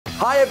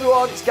Hi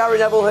everyone, it's Gary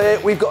Neville here.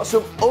 We've got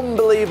some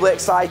unbelievably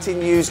exciting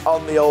news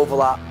on the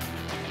Overlap.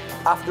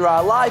 After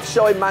our live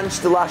show in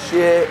Manchester last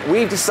year,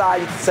 we've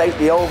decided to take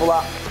the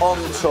Overlap on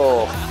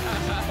tour.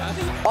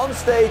 On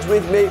stage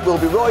with me will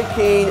be Roy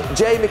Keane,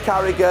 Jamie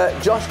Carragher,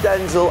 Josh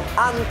Denzel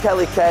and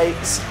Kelly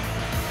Cates.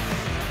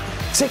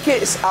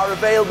 Tickets are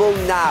available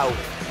now.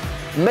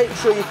 Make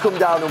sure you come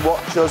down and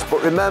watch us,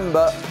 but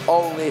remember,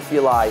 only if you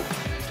like.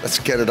 Let's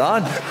get it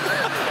on.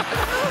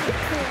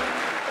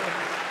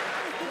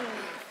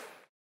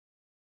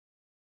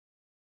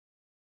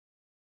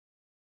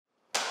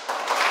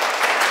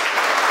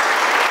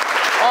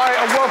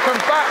 Hi, and welcome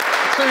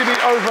back to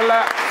the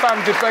Overlap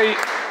Fan Debate,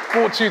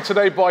 brought to you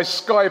today by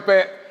Sky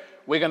Bet.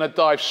 We're going to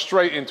dive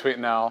straight into it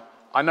now.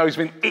 I know he's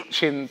been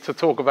itching to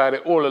talk about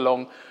it all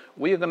along.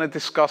 We are going to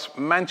discuss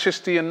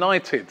Manchester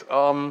United.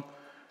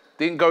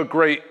 Didn't go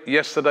great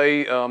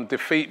yesterday,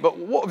 defeat, but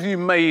what have you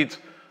made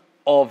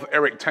of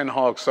Erik ten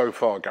Hag so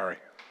far, Gary?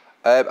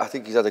 I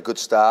think he's had a good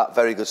start,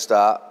 very good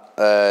start,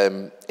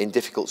 in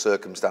difficult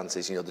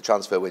circumstances. You know, the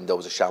transfer window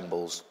was a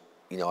shambles.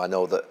 You know, I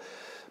know that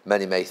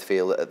many may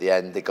feel that at the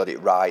end they got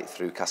it right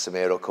through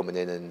Casemiro coming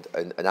in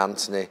and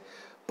Anthony,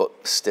 but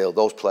still,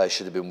 those players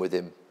should have been with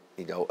him,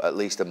 you know, at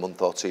least a month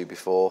or two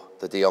before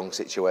the De Jong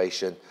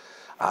situation.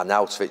 And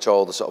Arnautovic,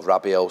 all the sort of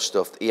Rabiot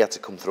stuff, he had to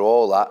come through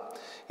all that.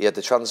 He had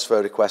the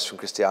transfer request from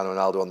Cristiano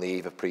Ronaldo on the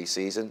eve of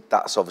pre-season.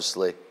 That's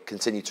obviously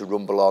continued to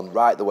rumble on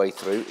right the way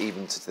through,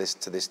 even to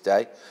this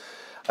day.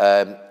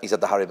 He's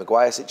had the Harry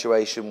Maguire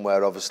situation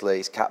where obviously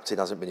his captain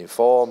hasn't been in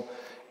form.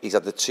 He's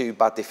had the two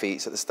bad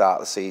defeats at the start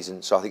of the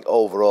season. So I think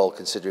overall,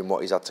 considering what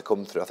he's had to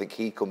come through, I think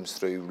he comes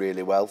through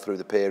really well through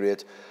the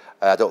period.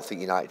 I don't think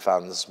United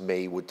fans,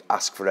 would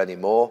ask for any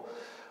more.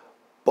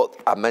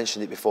 But I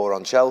mentioned it before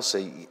on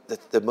Chelsea,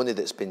 the money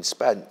that's been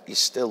spent, you're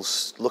still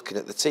looking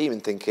at the team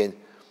and thinking,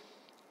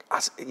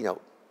 you know,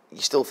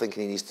 you're still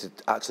thinking he needs to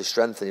actually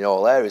strengthen in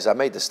all areas. I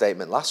made the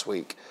statement last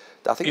week.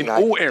 That I think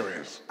all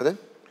areas? Pardon?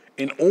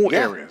 In all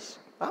areas?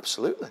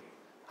 Absolutely.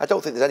 I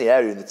don't think there's any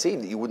area in the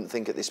team that you wouldn't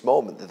think at this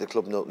moment that the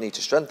club need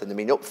to strengthen. I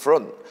mean, up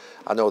front,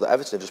 I know that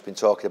Everton have just been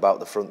talking about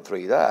the front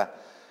three there.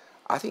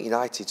 I think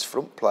United's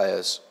front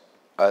players,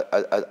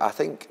 I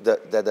think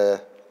that they're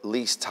the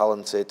least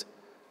talented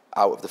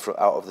out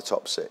of the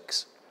top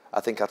six. I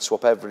think I'd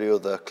swap every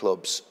other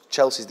club's.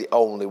 Chelsea's the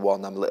only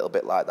one I'm a little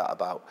bit like that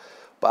about.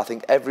 But I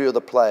think every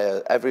other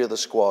player, every other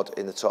squad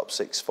in the top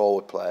six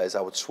forward players,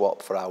 I would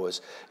swap for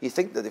ours. You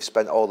think that they've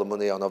spent all the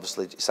money on,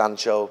 obviously,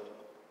 Sancho,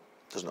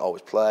 doesn't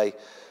always play,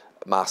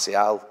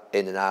 Martial,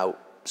 in and out.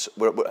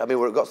 We've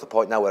got to the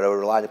point now where we're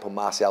relying upon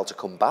Martial to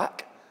come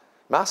back.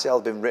 Martial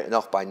has been written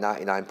off by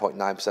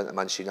 99.9% of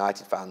Manchester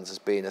United fans as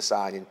being a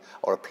signing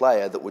or a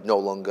player that would no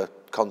longer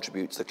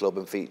contribute to the club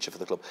and feature for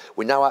the club.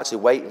 We're now actually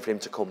waiting for him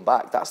to come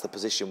back. That's the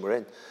position we're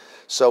in.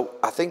 So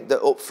I think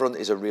that up front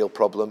is a real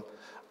problem.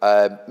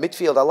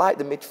 Midfield, I like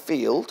the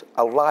midfield.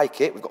 I like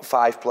it. We've got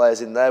 5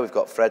 players in there. We've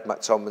got Fred,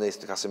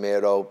 McTominay,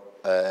 Casemiro,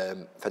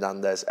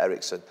 Fernandes,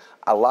 Eriksen.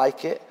 I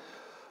like it.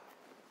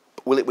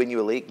 Will it win you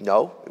a league?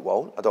 No, it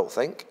won't, I don't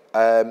think.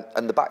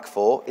 And the back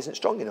four isn't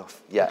strong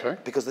enough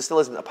yet because there still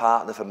isn't a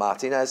partner for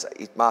Martinez.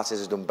 Martinez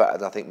has done better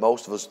than I think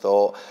most of us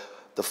thought.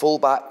 The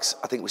full-backs,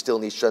 I think we still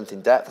need strength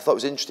in depth. I thought it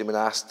was interesting when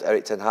I asked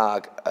Erik ten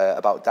Hag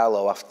about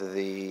Dalot after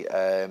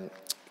the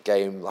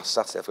game last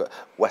Saturday, I forgot,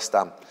 West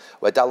Ham,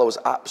 where Dalot was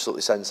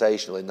absolutely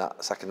sensational in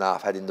that second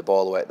half, heading the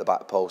ball away at the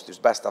back post. It was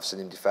the best I've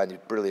seen him defend. He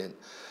was brilliant.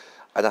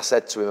 And I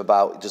said to him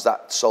about, does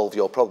that solve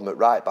your problem at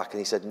right back? And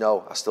he said,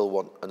 no, I still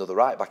want another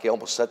right back. He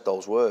almost said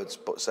those words,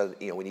 but said,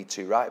 you know, we need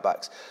 2 right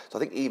backs. So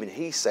I think even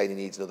he's saying he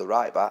needs another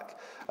right back.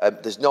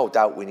 There's no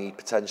doubt we need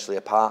potentially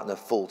a partner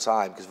full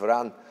time because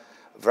Varane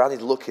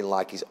is looking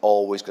like he's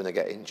always going to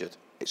get injured.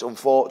 It's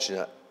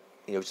unfortunate.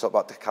 You know, we talk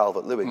about the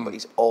Calvert-Lewin, but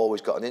he's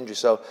always got an injury.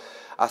 So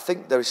I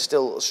think there is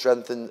still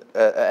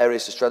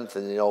areas to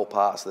strengthen in all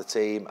parts of the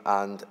team,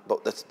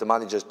 but the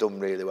manager's done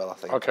really well, I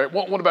think. Okay,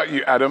 what about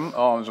you, Adam,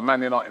 as a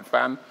Man United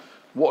fan?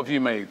 What have you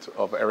made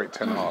of Erik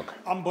ten Hag?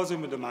 I'm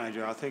buzzing with the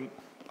manager. I think,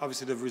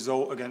 obviously, the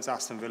result against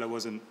Aston Villa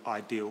wasn't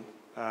ideal.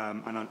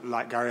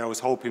 Like Gary, I was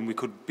hoping we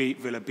could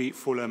beat Villa, beat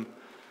Fulham,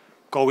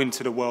 go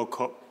into the World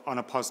Cup on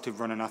a positive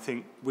run. And I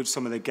think with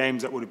some of the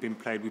games that would have been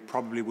played, we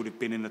probably would have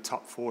been in the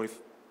top 4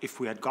 if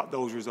we had got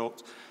those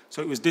results.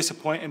 So it was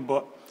disappointing,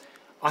 but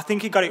I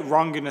think he got it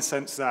wrong in the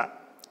sense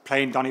that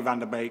playing Donny van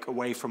der Beek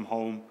away from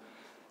home,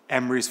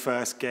 Emery's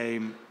first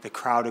game, the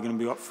crowd are going to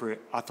be up for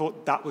it. I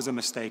thought that was a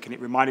mistake, and it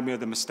reminded me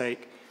of the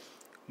mistake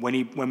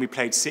when we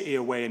played City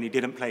away and he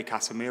didn't play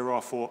Casemiro.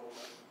 I thought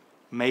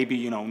maybe,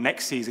 you know,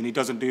 next season he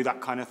doesn't do that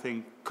kind of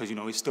thing because, you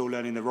know, he's still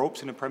learning the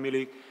ropes in the Premier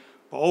League.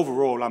 But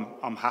overall,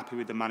 I'm happy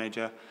with the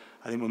manager.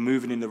 I think we're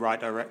moving in the right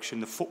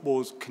direction. The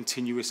football's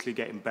continuously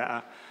getting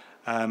better.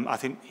 I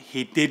think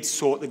he did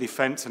sort the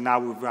defence, and now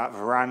with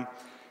Varane,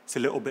 it's a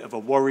little bit of a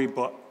worry.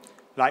 But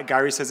like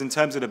Gary says, in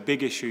terms of the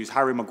big issues,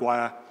 Harry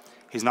Maguire,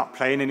 he's not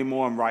playing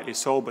anymore, and rightly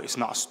so, but it's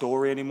not a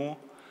story anymore.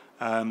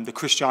 The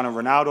Cristiano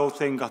Ronaldo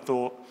thing, I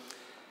thought,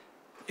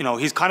 you know,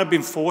 he's kind of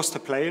been forced to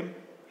play him.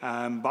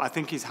 But I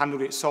think he's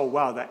handled it so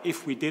well that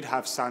if we did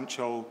have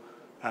Sancho,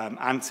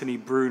 Anthony,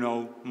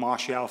 Bruno,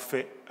 Martial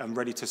fit and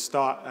ready to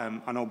start,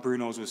 I know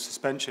Bruno's was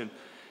suspension,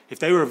 if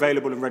they were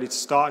available and ready to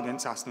start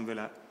against Aston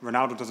Villa,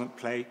 Ronaldo doesn't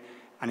play.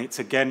 And it's,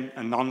 again,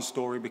 a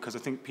non-story because I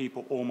think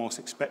people almost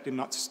expect him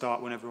not to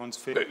start when everyone's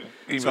fit.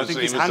 I think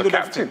he's handled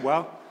everything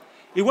well.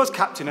 He was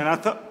captain, and I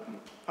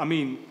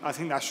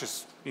think that's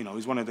just,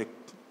 he's one of the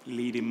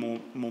leading,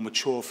 more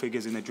mature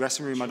figures in the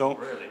dressing room. I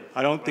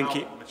don't think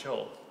Ronaldo's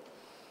mature.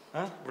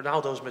 Huh?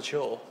 Ronaldo's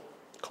mature.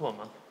 Come on,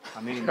 man.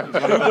 Who believes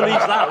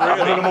that, really?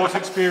 One of the most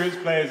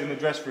experienced players in the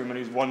dressing room, and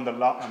he's won the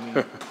lot.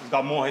 He's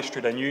got more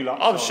history than you lot.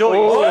 I'm sure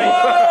he's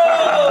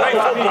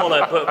great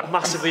footballer, but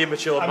massively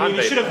immature man.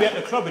 He shouldn't be at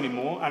the club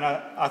anymore, and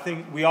I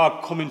think we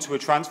are coming to a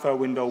transfer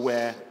window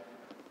where,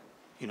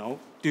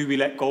 do we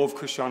let go of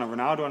Cristiano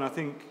Ronaldo? And I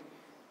think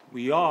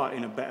we are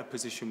in a better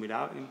position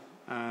without him.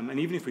 And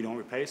even if we don't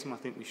replace him, I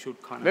think we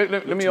should kind of...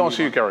 Let me ask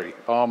you, Gary,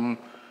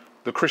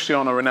 the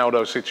Cristiano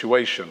Ronaldo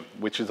situation,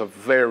 which is a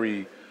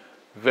very,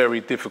 very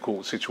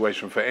difficult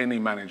situation for any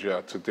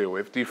manager to deal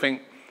with. Do you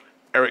think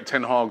Erik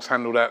ten Hag's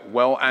handled that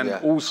well? And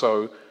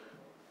also,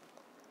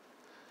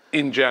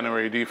 in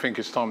January, do you think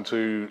it's time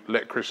to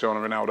let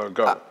Cristiano Ronaldo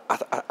go?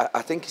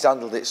 I think he's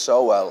handled it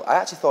so well. I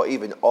actually thought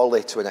even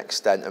Ole, to an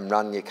extent, and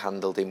Ranić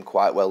handled him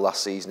quite well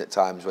last season at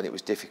times when it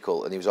was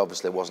difficult and he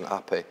obviously wasn't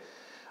happy.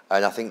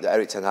 And I think that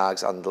Erik ten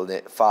Hag's handling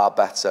it far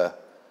better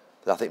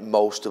than I think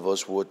most of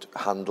us would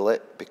handle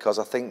it, because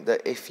I think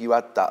that if you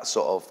had that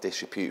sort of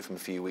disrepute from a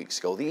few weeks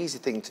ago, the easy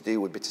thing to do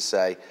would be to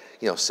say,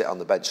 sit on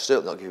the bench,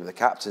 certainly not give him the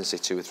captaincy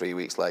 2 or 3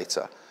 weeks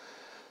later.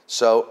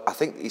 So I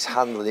think he's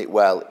handling it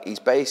well. He's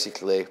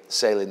basically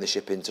sailing the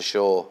ship into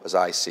shore, as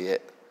I see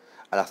it.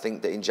 And I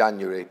think that in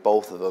January,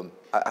 both of them,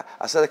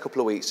 I said a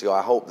couple of weeks ago,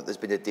 I hope that there's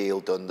been a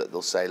deal done that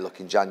they'll say, look,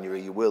 in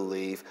January you will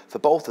leave, for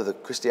both of the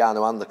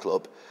Cristiano and the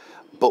club,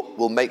 but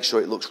we'll make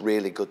sure it looks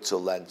really good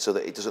till then, so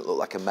that it doesn't look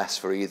like a mess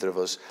for either of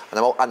us. And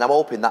I'm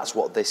hoping that's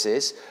what this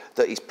is,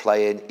 that he's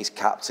playing, he's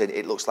captain,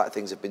 it looks like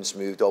things have been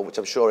smoothed over, which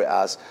I'm sure it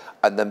has.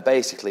 And then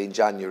basically in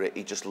January,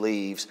 he just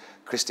leaves.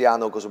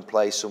 Cristiano goes and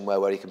plays somewhere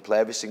where he can play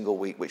every single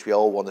week, which we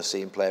all want to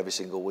see him play every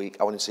single week.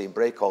 I want to see him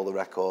break all the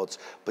records,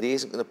 but he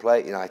isn't going to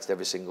play at United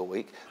every single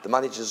week. The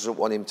manager doesn't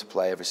want him to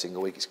play every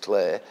single week, it's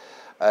clear.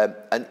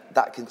 And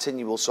that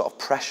continual sort of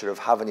pressure of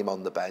having him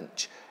on the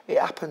bench, it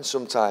happens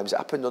sometimes. It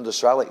happened under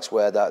Sir Alex,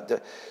 where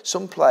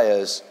some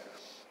players,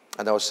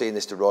 and I was seeing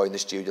this to Roy in the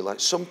studio, like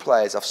some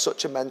players have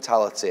such a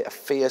mentality, a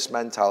fierce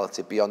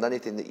mentality beyond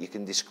anything that you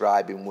can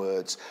describe in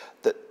words,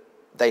 that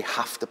they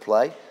have to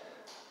play.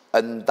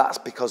 And that's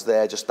because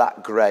they're just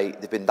that great,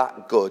 they've been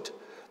that good,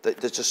 that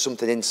there's just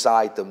something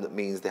inside them that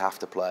means they have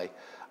to play.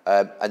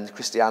 And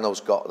Cristiano's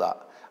got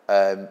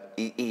that.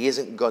 He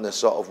isn't going to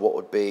sort of what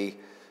would be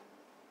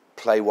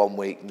play 1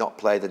 week, not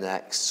play the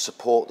next,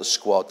 support the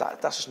squad.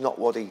 That's just not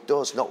what he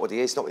does, not what he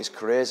is, not what his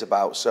career's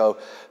about. So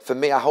for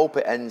me, I hope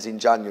it ends in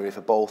January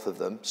for both of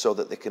them, so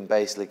that they can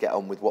basically get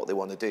on with what they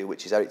want to do,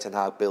 which is Erik ten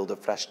Hag build a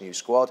fresh new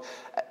squad.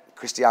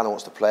 Cristiano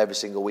wants to play every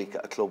single week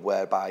at a club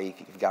whereby he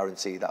can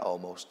guarantee that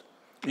almost.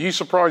 Are you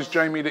surprised,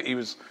 Jamie, that he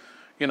was,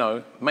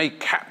 made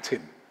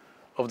captain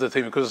of the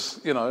team? Because,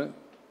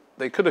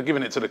 they could have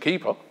given it to the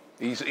keeper.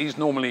 He's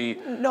normally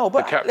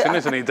the captain,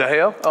 isn't he, De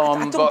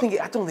Gea?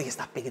 I don't think it's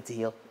that big a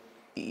deal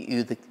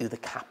who the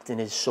captain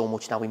is so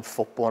much now in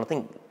football. And I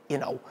think,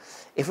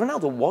 if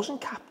Ronaldo wasn't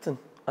captain,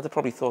 I'd have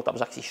probably thought that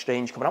was actually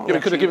strange coming out. Yeah, we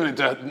could have given it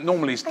to,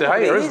 normally it's De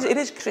Gea, it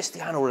is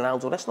Cristiano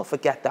Ronaldo, let's not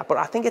forget that. But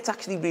I think it's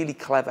actually really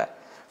clever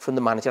from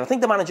the manager. I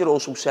think the manager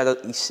also said,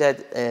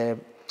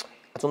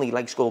 I don't think he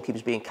likes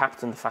goalkeepers being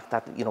captain, the fact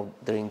that,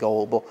 they're in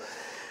goal.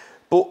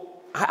 But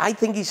I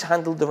think he's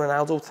handled the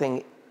Ronaldo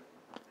thing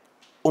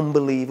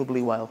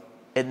unbelievably well,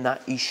 in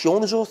that he's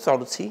shown his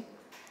authority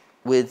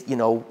with,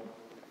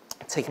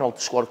 taking out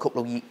the squad a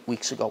couple of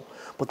weeks ago,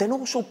 but then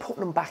also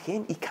putting him back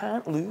in. He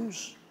can't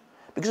lose.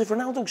 Because if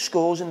Ronaldo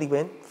scores and they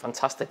win,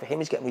 fantastic for him,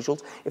 he's getting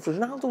results. If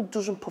Ronaldo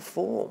doesn't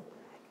perform,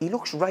 he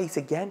looks right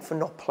again for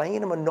not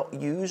playing him and not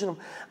using him.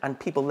 And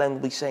people then will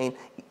be saying,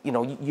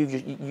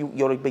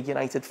 you're a big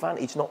United fan,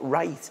 it's not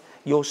right.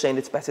 You're saying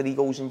it's better he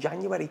goes in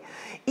January.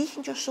 He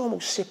can just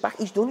almost sit back.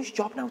 He's done his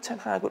job now, Ten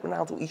Hag, with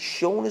Ronaldo. He's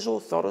shown his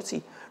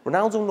authority.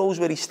 Ronaldo knows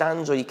where he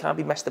stands, or you can't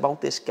be messed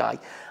about this guy.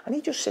 And he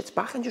just sits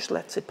back and just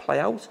lets it play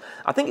out.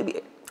 I don't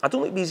think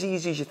it'd be as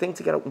easy as you think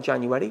to get out in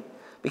January,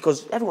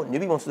 because everyone knew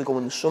he wanted to go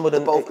in the summer.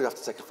 They're both going to have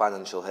to take a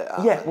financial hit,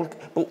 aren't they? Well,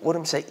 but what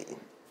I'm saying,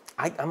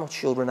 I'm not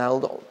sure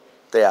Ronaldo...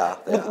 They are.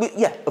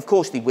 Yeah, of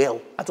course they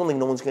will. I don't think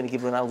no one's going to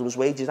give Ronaldo his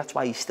wages. That's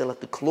why he's still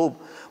at the club.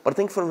 But I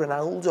think for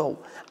Ronaldo,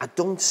 I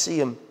don't see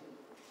him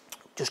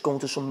just going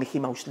to some Mickey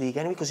Mouse league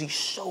anyway, because he's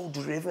so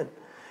driven.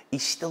 He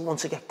still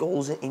wants to get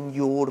goals in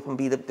Europe and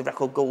be the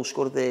record goal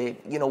scorer there,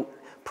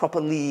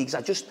 proper leagues.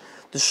 There's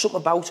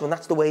something about him, and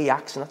that's the way he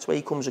acts, and that's the way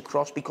he comes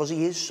across, because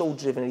he is so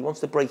driven and he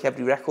wants to break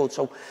every record.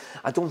 So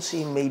I don't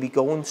see him maybe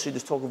going to,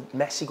 there's talk of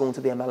Messi going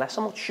to the MLS.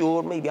 I'm not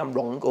sure, maybe I'm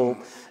wrong, or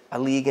a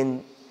league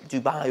in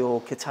Dubai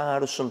or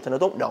Qatar or something, I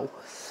don't know.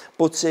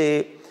 But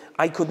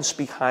I couldn't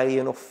speak highly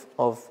enough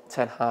of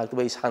Ten Hag, the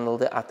way he's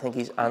handled it. I think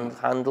he's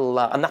handled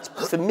that. And that's,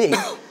 for me,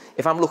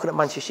 if I'm looking at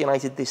Manchester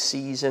United this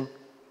season,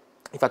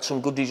 they've had some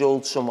good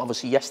results, some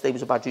obviously yesterday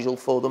was a bad result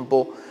for them,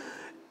 but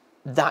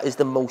that is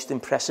the most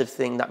impressive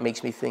thing that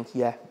makes me think,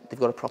 yeah, they've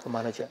got a proper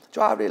manager. Do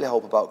you know what I really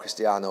hope about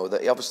Cristiano?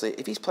 That he obviously,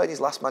 if he's playing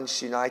his last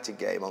Manchester United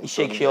game on He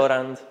shakes your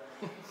hand.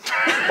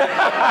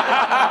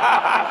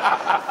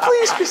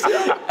 Please,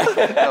 Cristiano.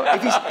 No,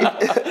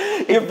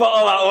 You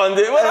bottle that one,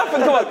 dude. What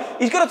happened? Come on.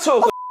 He's got to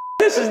talk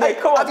this, isn't it?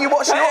 Come on. Have you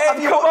watched your Have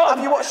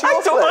you watched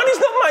your clip? Man, he's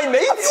not my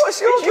mate. Have you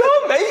watched your He's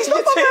your mate. He's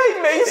not my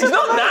mate. He's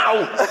not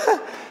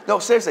now. No,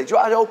 seriously, do you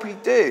know what I hope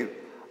he'd do?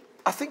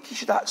 I think he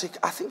should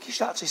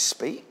actually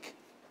speak.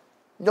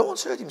 No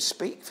one's heard him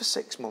speak for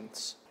 6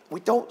 months.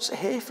 We don't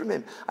hear from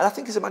him. And I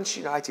think as a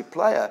Manchester United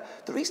player,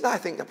 the reason I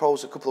think I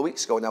posed a couple of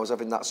weeks ago when I was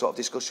having that sort of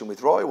discussion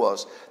with Roy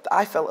was that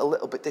I felt a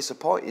little bit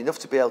disappointed enough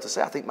to be able to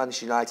say I think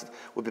Manchester United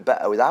would be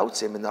better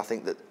without him, and I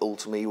think that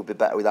ultimately he would be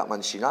better without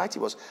Manchester United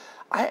was.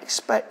 I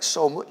expect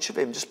so much of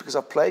him, just because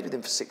I've played with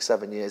him for 6,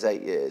 7 years,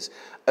 8 years,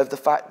 of the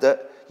fact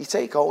that you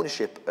take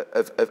ownership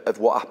of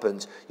what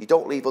happens. You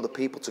don't leave other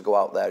people to go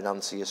out there and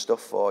answer your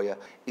stuff for you.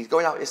 He's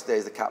going out yesterday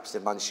as the captain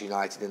of Manchester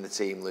United and the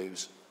team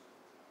lose.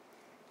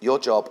 Your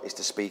job is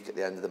to speak at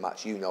the end of the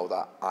match. You know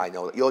that. I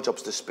know that. Your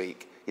job's to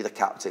speak. You're the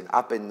captain.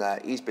 I've been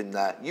there. He's been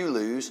there. You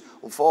lose.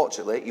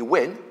 Unfortunately, you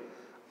win.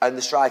 And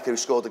the striker who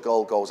scored the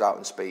goal goes out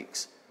and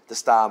speaks. The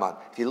star man.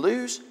 If you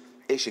lose,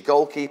 it's your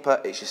goalkeeper,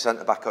 it's your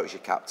centre-back, or it's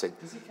your captain.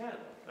 Does he care?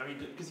 I mean,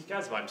 because he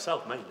cares about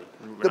himself mainly.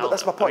 No, but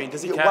that's my point. I mean,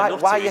 does he care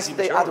enough why to?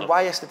 Yesterday, Adam,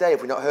 why yesterday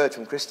have we not heard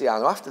from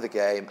Cristiano after the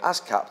game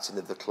as captain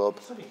of the club?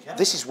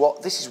 This is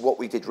what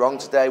we did wrong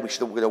today. We're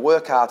going to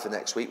work hard for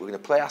next week. We're going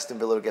to play Aston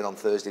Villa again on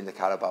Thursday in the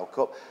Carabao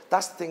Cup.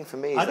 That's the thing for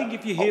me. I think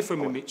if you hear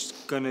from him, it's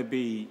going to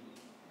be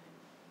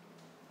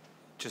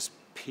just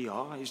PR.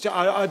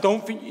 I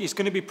don't think it's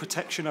going to be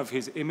protection of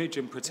his image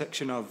and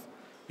protection of,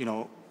 you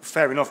know,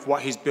 fair enough,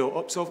 what he's built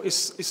up. So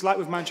it's like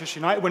with Manchester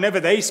United. Whenever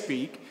they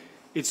speak,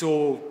 it's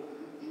all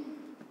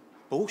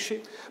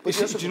bullshit. Do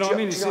you know what I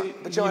mean?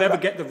 You never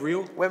get the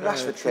real. When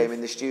Rashford came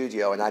in the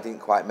studio, and I didn't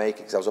quite make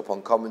it because I was up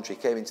on commentary,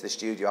 came into the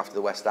studio after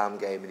the West Ham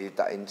game and he did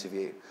that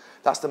interview.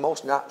 That's the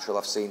most natural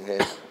I've seen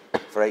him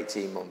for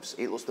 18 months.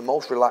 It was the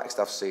most relaxed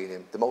I've seen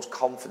him, the most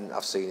confident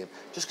I've seen him,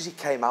 just because he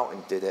came out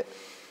and did it.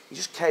 He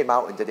just came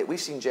out and did it.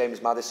 We've seen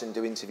James Maddison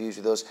do interviews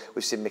with us.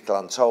 We've seen Mikel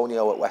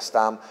Antonio at West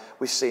Ham.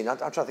 We've seen, I'm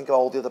trying to think of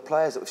all the other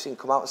players that we've seen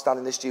come out and stand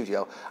in the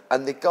studio,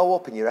 and they go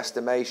up in your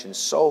estimation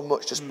so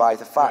much just by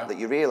the fact that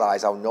you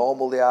realise how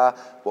normal they are,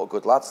 what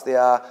good lads they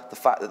are, the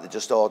fact that they're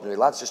just ordinary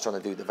lads just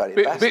trying to do the very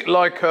best. Bit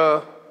like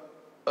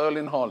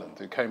Erling Haaland,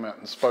 who came out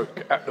and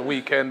spoke at the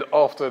weekend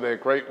after their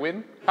great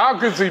win. How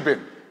good's he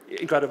been?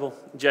 Incredible,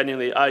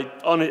 genuinely. I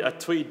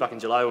tweeted back in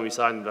July when we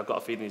signed him, I've got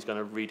a feeling he's going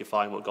to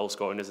redefine what goal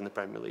scoring is in the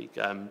Premier League,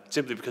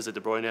 simply because of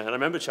De Bruyne. And I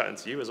remember chatting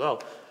to you as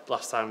well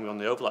last time we were on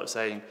the overlap,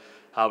 saying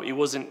how he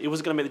wasn't going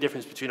to make the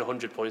difference between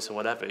 100 points and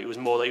whatever. It was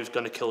more that he was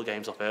going to kill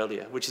games off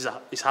earlier, which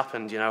is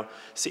happened. You know,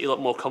 City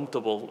looked more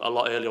comfortable a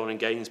lot earlier on in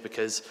games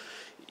because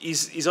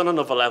he's on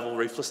another level,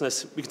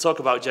 ruthlessness. We can talk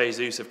about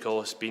Jesus, of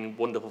course, being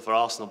wonderful for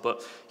Arsenal,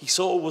 but he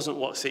sort of wasn't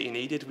what City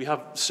needed. We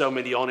have so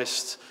many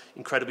honest,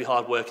 incredibly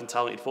hard-working,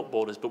 talented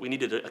footballers, but we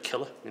needed a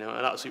killer, you know,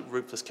 an absolute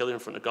ruthless killer in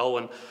front of goal.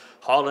 And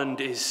Haaland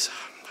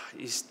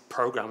he's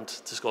programmed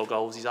to score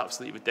goals. He's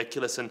absolutely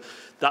ridiculous, and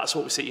that's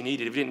what City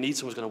needed. If we didn't need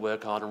someone who's going to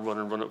work hard and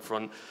run up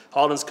front,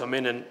 Haaland's come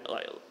in and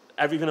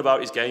everything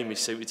about his game is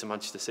suited to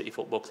Manchester City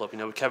Football Club. You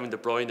know, with Kevin De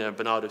Bruyne and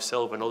Bernardo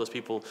Silva and all those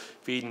people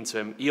feeding to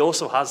him, he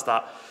also has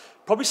that.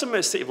 Probably something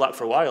that City have lacked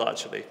for a while,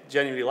 actually.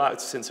 Genuinely lacked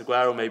since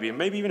Aguero, maybe. And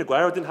maybe even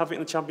Aguero didn't have it in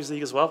the Champions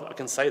League as well. I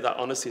can say that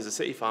honestly as a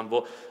City fan.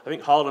 But I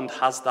think Haaland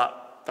has that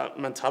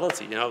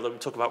mentality, you know, that we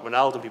talk about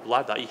Ronaldo and people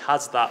like that. He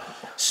has that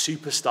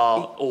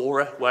superstar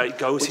aura where it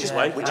goes his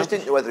way. We just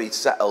didn't know whether he'd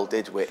settled,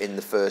 did we, in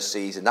the first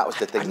season? That was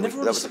the thing. That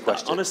was the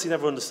question. I honestly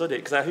never understood it,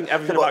 because I think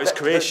everything about his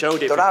career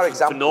showed it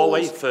for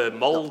Norway, for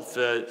Molde,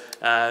 for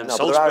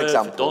Salzburg,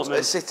 for Dortmund.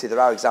 At City, there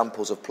are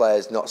examples of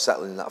players not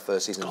settling in that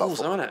first season. Goals,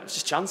 aren't it? It's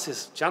just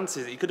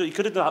chances. He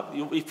could have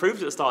done. He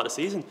proved at the start of the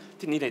season.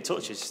 Didn't need any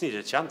touches. Just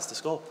needed a chance to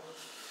score.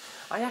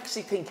 I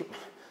actually think,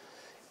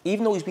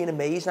 even though he's been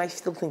amazing, I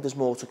still think there's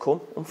more to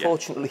come,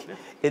 unfortunately,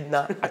 in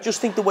that. I just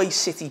think the way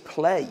City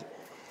play,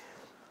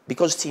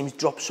 because teams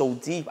drop so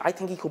deep, I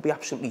think he could be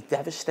absolutely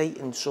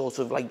devastating, sort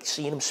of like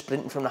seeing him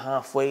sprinting from the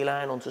halfway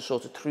line onto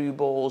sort of through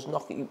balls.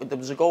 There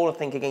was a goal, I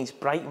think, against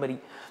Brighton where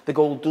the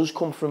goal does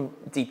come from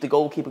deep, the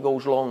goalkeeper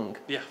goes long,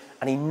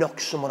 and he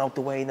knocks someone out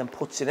the way and then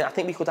puts it in. I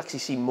think we could actually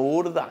see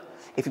more of that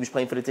if he was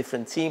playing for a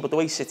different team, but the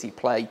way City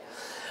play.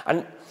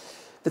 And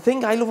the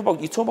thing I love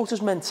about, you talk about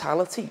his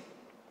mentality.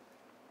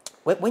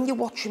 When you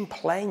watch him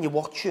play and you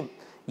watch him,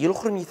 you look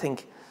at him and you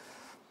think,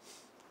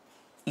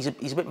 he's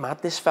a bit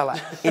mad, this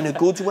fella, in a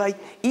good way.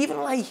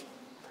 Even like,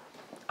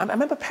 I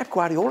remember Pep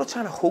Guardiola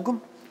trying to hug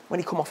him when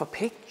he come off a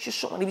pitch or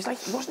something. He was like,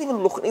 he wasn't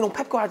even looking, you know,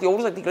 Pep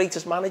Guardiola's like the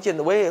greatest manager in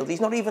the world.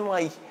 He's not even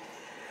like,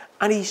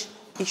 and he's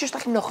just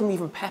like knocking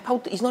even Pep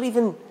out. He's not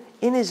even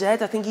in his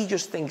head, I think he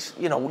just thinks,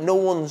 you know, no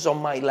one's on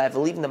my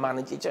level, even the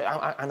manager.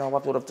 I know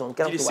what I've done.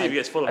 Did you see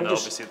against Fulham,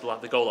 obviously,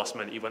 the goal last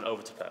minute, he went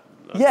over to Pep.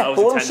 Yeah,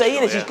 but what I'm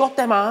saying is he's got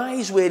them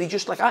eyes where he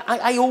just, like,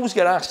 I always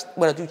get asked,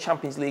 when I do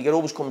Champions League, it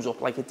always comes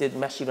up, like it did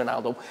Messi,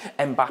 Ronaldo,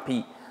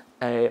 Mbappe,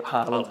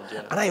 Haaland.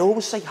 Yeah. And I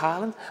always say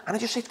Haaland, and I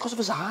just say it's because of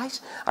his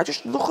eyes. I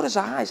just look at his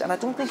eyes, and I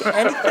don't think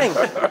anything.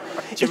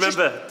 Do you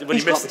remember when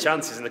he missed the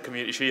chances in the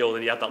Community Shield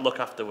and he had that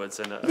look afterwards?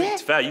 And I mean,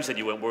 it's fair, you said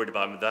you weren't worried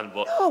about him then,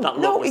 but that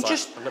look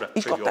was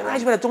he's got the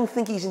eyes where I don't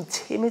think he's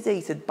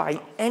intimidated by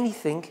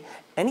anything.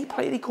 Any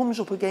player he comes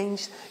up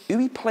against, who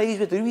he plays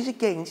with, who he's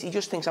against, he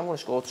just thinks, I'm going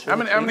to score 2. How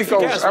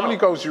many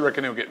goals do you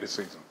reckon he'll get this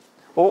season?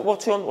 Well,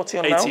 what's he on now?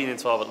 18 and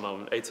 12 at the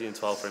moment. 18 and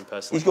 12 for him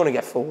personally. He's going to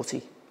get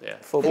 40. Yeah.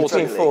 40. Oh,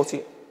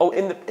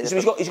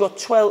 so he's got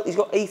 12. He's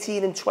got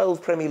 18 and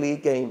 12 Premier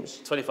League games.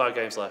 25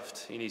 games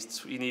left. He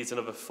needs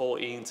another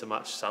 14 to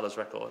match Salah's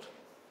record.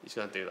 He's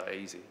going to do that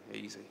easy.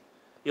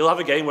 He'll have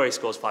a game where he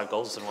scores 5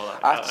 goals or something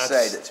like that. I have to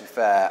say that, to be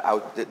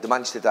fair, the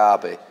Manchester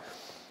derby,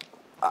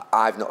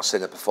 I've not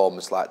seen a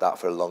performance like that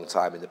for a long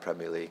time in the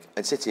Premier League.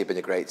 And City have been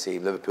a great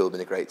team, Liverpool have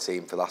been a great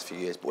team for the last few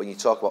years. But when you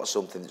talk about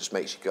something that just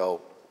makes you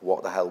go,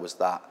 what the hell was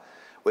that?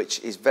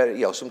 Which is very,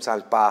 you know,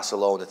 sometimes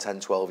Barcelona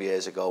 10, 12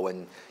 years ago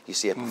when you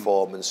see a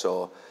performance,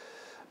 or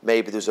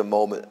maybe there's a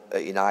moment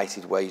at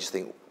United where you just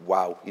think,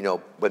 wow, you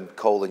know, when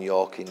Cole and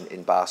York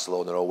in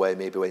Barcelona, or where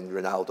maybe when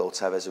Ronaldo,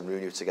 Tevez and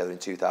Rooney were together in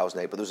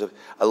 2008. But there was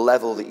a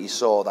level that you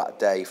saw that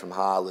day from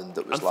Haaland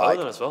that was and like...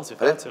 Foden as well, to be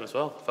fair to him as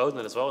well.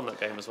 Foden as well in that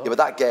game as well. Yeah, but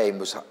that game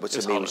was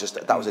to me, was just,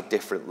 that was a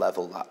different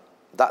level.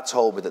 That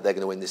told me that they're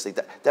going to win this league.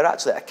 They're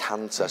actually a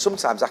canter.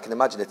 Sometimes I can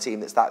imagine a team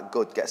that's that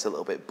good gets a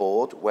little bit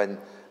bored when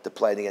they're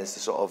playing against a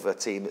sort of a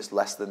team that's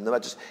less than them.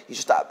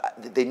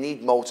 They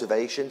need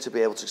motivation to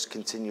be able to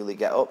continually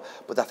get up.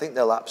 But I think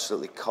they'll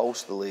absolutely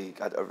coast the league.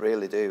 I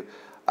really do.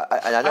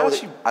 And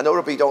I know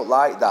Robbie don't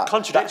like that.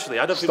 Contradictory,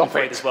 I don't think we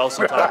played as well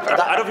sometimes.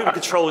 I don't think we're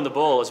controlling the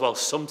ball as well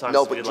sometimes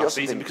as we did last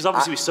season, because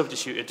obviously we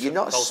substituted. You're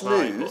not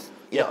smooth.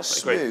 You're not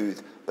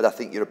smooth, but I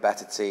think you're a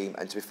better team.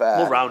 And to be fair,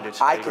 more rounded.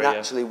 I can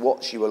actually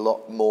watch you a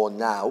lot more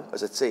now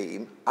as a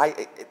team.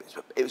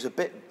 It was a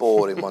bit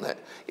boring, wasn't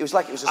it? It was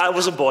like it was. Just, I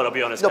wasn't bored, I'll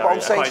be honest. No, Gary. but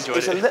I'm saying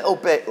it's a little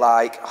bit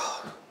like.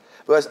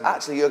 Whereas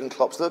actually Jurgen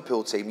Klopp's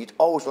Liverpool team, you'd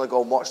always want to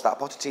go and watch that.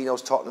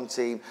 Pochettino's Tottenham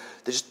team,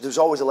 there's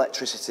always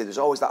electricity, there's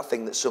always that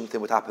thing that something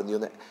would happen.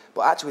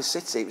 But actually with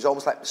City, it was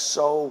almost like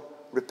so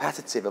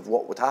repetitive of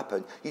what would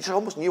happen. You just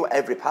almost knew what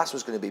every pass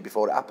was going to be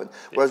before it happened.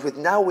 Whereas with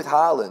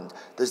Haaland,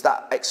 there's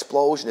that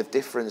explosion of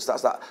difference.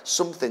 That's that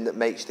something that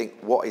makes you think,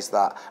 what is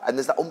that? And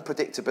there's that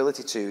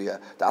unpredictability to you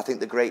that I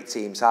think the great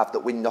teams have that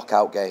win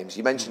knockout games.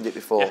 You mentioned it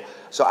before. Yeah.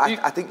 So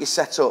I think you're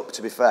set up,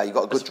 to be fair. You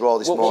got a good draw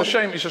this morning.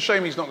 It's a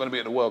shame he's not going to be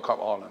at the World Cup,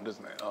 Haaland,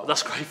 isn't it? Oh.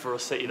 That's great for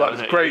us, City.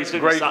 That's great for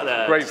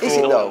Is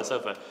it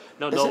though?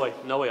 No,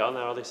 Norway aren't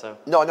there, are they? So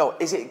no.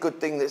 Is it a good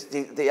thing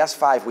that he has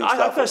 5 weeks?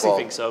 I personally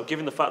think so,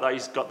 given the fact that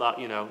he's got that,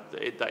 you know,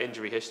 that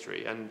injury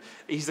history, and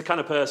he's the kind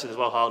of person as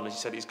well, Haaland, as you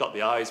said, he's got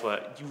the eyes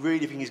where you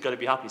really think he's going to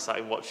be happy sat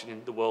in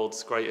watching the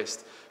world's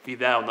greatest be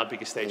there on that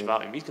biggest stage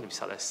without him. He's going to be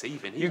sat there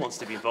seething. He wants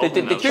to be involved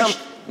in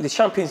the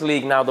Champions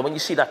League now, though, when you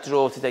see that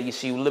draw today, you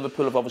see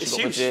Liverpool have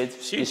obviously got Madrid.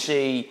 You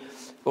see,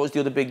 what was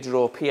the other big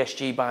draw?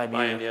 PSG, Bayern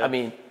Munich. Yeah. I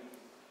mean,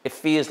 it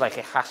feels like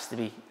it has to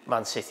be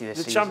Man City this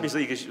season. The Champions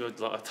League is,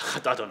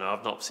 I don't know,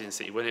 I've not seen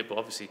City win it, but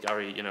obviously,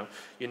 Gary,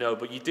 you know,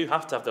 but you do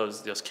have to have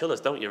those killers,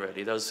 don't you,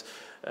 really? Those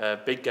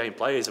big game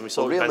players, and we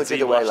saw Real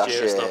Madrid away last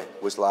year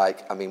was like,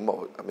 it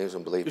was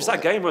unbelievable. It was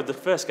that game where the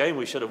first game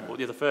we should have,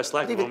 the first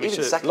leg, even we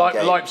should have.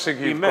 Leipzig,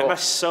 we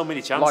missed so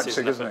many chances.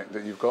 Leipzig, isn't it,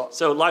 that you've got?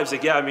 So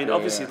Leipzig, yeah, I mean,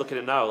 obviously looking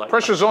at it now, like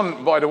pressure's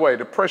on. By the way,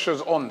 the pressure's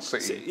on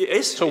City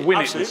to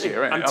win it this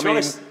year. Isn't it? I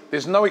mean,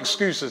 there's no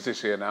excuses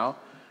this year now.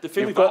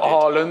 You've got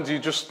Haaland, you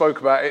just spoke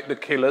about it, the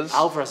killers.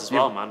 Alvarez as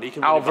well, man. He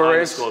can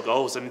really score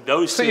goals. And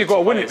those so you've got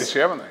to win it this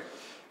year, haven't they?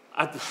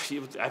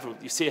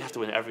 You see, you have to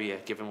win it every year,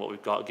 given what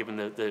we've got, given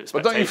the expectations.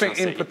 But don't you think,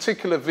 in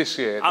particular this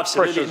year,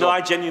 absolutely? No,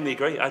 I genuinely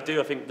agree. I do.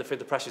 I think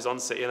the pressure's on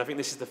City, and I think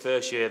this is the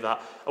first year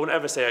that I wouldn't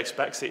ever say I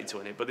expect City to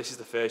win it, but this is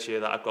the first year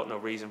that I've got no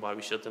reason why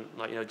we shouldn't.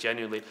 Like, you know,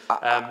 genuinely.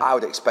 I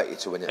would expect you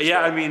to win it. Yeah,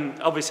 I mean,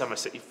 obviously I'm a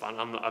City fan.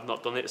 I've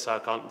not done it, so I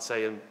can't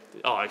say,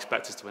 I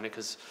expect us to win it,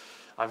 because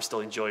I'm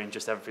still enjoying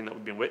just everything that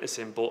we've been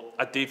witnessing, but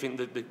I do think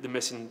that the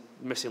missing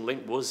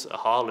link was a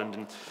Haaland,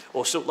 and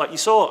also like you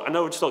saw. I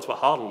know we just talked about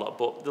Haaland a lot,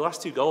 but the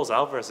last 2 goals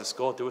Alvarez has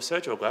scored, they were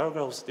Sergio Aguero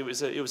goals. It was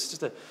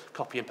just a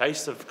copy and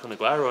paste of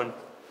Aguero, and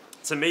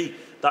to me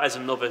that is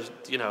another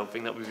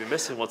thing that we've been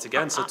missing once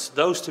again. So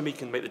those to me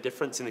can make the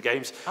difference in the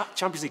games.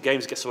 Champions League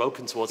games get so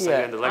open towards the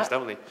end of the legs,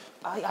 don't they?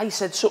 I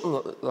said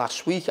something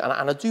last week, and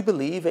I do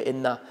believe it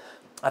in that.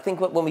 I think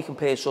when we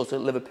compare sort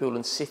of Liverpool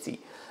and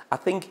City, I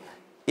think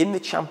in the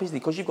Champions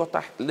League, because you've got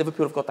that,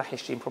 Liverpool have got that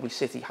history and probably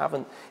City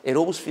haven't, it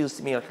always feels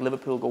to me like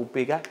Liverpool go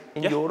bigger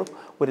in Europe,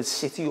 whereas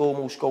City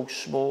almost go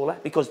smaller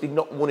because they've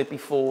not won it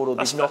before, or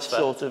they've not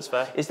sort of...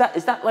 Is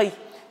that like...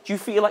 Do you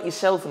feel like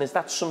yourself, and is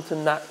that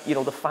something that, you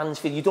know, the fans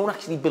feel? You don't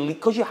actually believe,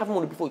 because you haven't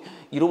won it before,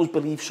 you always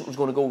believe something's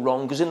going to go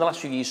wrong. Because in the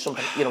last few years,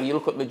 something, you know, you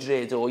look at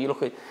Madrid, or you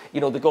look at,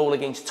 you know, the goal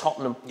against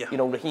Tottenham, you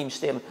know, Raheem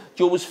Sterling. Do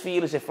you always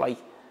feel as if, like,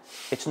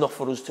 it's not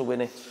for us to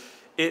win it?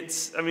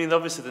 It's, I mean,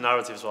 obviously the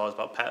narrative as well is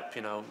about Pep,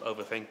 you know,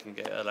 overthinking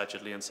it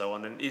allegedly and so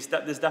on. And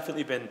there's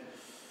definitely been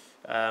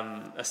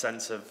a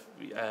sense of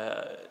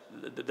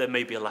there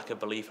may be a lack of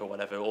belief or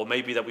whatever, or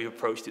maybe that we've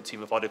approached it too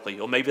methodically,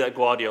 or maybe that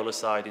Guardiola's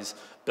side is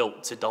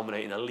built to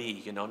dominate in a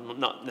league, you know,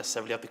 not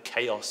necessarily have the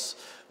chaos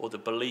or the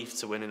belief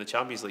to win in the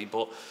Champions League,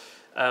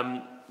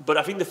 but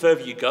I think the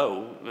further you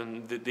go,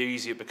 and the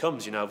easier it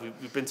becomes. You know,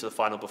 we've been to the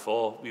final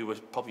before. We were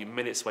probably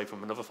minutes away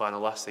from another final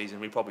last season.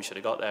 We probably should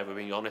have got there, if we're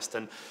being honest.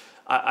 And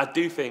I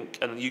do think,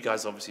 and you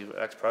guys obviously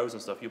are ex-pros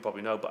and stuff, you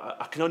probably know, but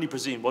I can only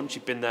presume once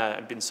you've been there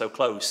and been so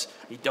close,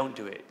 you don't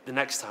do it. The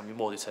next time you're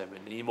more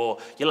determined, and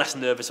you're less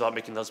nervous about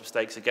making those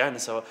mistakes again.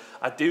 So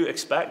I do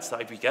expect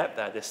that if we get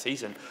there this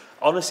season,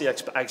 honestly,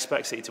 I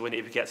expect City to win it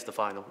if we get to the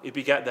final. If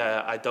we get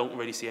there, I don't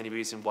really see any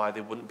reason why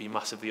they wouldn't be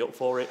massively up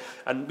for it.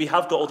 And we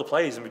have got all the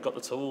players and we've got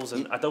the tools,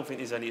 and I don't think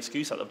there's any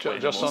excuse at the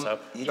point anymore. So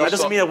that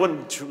doesn't mean I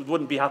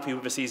wouldn't be happy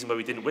with a season where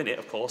we didn't win it,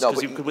 of course,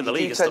 because you could win the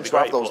league and still be great.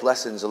 You tend to have those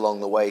lessons along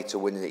the way to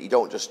winning it. You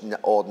don't just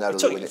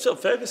ordinarily win it.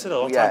 It's Ferguson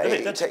all the time,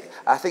 didn't it?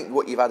 I think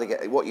what you've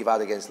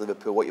had against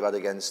Liverpool, what you've had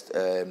against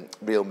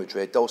Real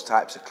Madrid, those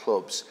types of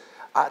clubs,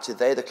 actually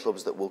they're the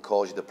clubs that will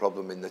cause you the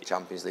problem in the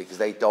Champions League, because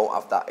they don't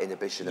have that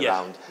inhibition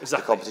around the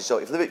competition. So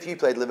if you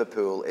played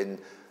Liverpool in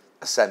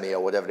a semi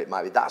or whatever it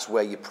might be, that's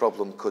where your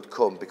problem could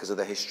come, because of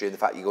the history and the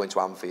fact you go into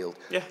Anfield.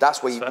 Yeah,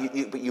 that's where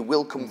but you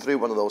will come through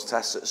one of those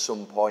tests at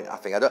some point. I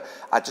think. I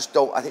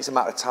think it's a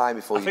matter of time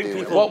before you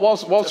do it.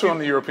 Whilst we're on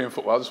the European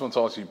football, I just want to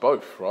ask you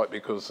both, right?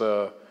 Because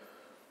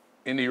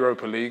in the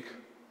Europa League,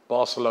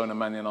 Barcelona,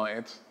 Man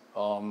United,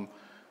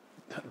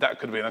 that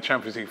could have been a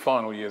Champions League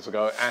final years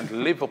ago, and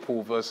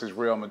Liverpool versus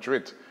Real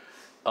Madrid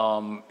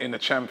in the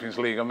Champions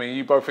League. I mean,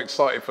 you both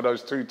excited for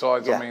those two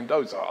ties? Yeah. I mean,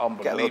 those are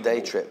unbelievable. Get a little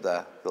day trip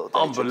there.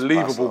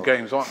 Unbelievable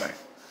games, aren't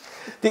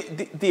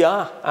they? They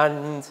are,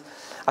 and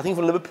I think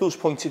from Liverpool's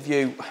point of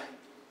view,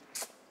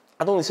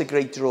 I don't think it's a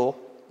great draw.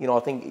 You know,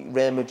 I think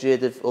Real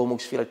Madrid have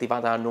almost feel like they've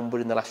had our number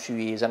in the last few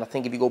years, and I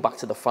think if you go back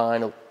to the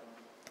final,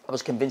 I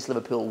was convinced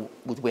Liverpool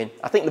would win.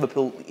 I think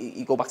Liverpool,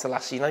 you go back to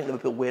last season, I think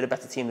Liverpool were a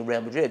better team than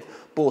Real Madrid,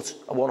 but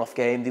a one-off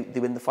game, they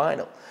win the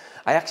final.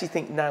 I actually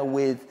think now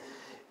with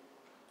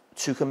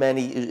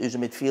Tchouameni, who's a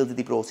midfielder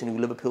they brought in, who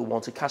Liverpool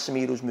wanted,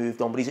 Casemiro's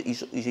moved on, but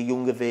he's a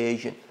younger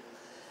version.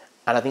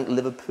 And I think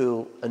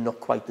Liverpool are not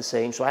quite the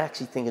same. So I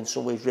actually think in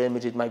some ways Real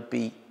Madrid might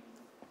be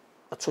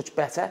a touch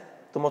better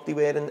than what they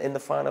were in the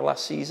final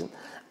last season.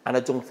 And I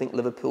don't think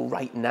Liverpool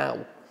right now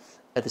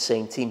are the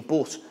same team.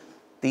 But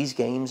these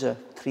games are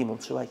 3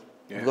 months away.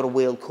 Yeah. You've got a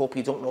World Cup,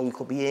 you don't know who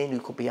could be in, who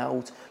could be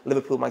out.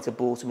 Liverpool might have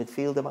bought a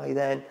midfielder by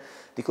then.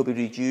 They could be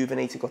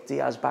rejuvenated, got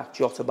Diaz back,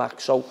 Jota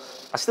back. So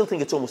I still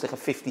think it's almost like a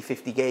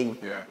 50-50 game,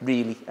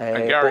 really.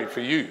 And Gary,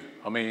 for you,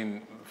 I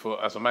mean,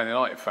 as a Man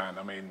United fan,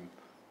 I mean,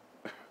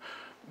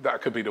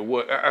 that could be the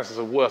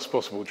worst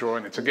possible draw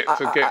in it to get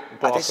Barcelona.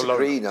 I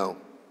disagree, no.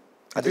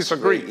 I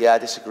disagree. Yeah, I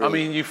disagree. I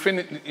mean,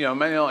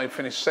 Man United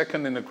finished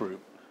second in the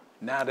group.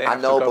 Now they have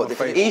to go and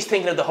face. He's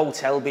thinking of the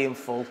hotel being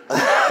full. No,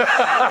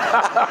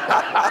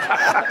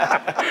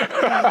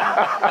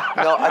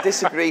 I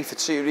disagree for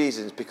two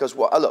reasons. Because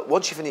look,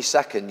 once you finish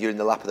second, you're in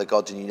the lap of the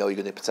gods, and you know you're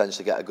going to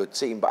potentially get a good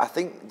team. But I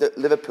think that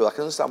Liverpool, I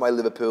can understand why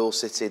Liverpool,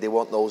 City, they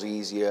want those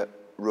easier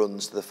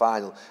runs to the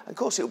final. And of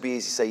course, it would be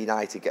easy to say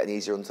United get an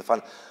easier run to the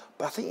final.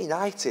 But I think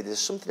United, there's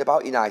something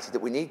about United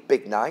that we need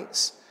big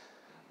nights.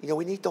 You know,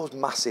 we need those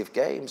massive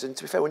games. And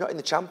to be fair, we're not in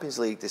the Champions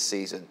League this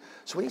season,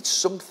 so we need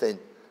something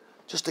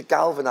just to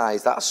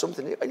galvanise that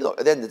something. Look,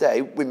 at the end of the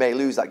day, we may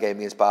lose that game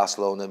against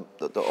Barcelona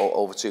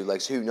over 2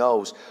 legs, who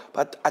knows?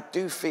 But I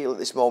do feel at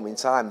this moment in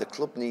time, the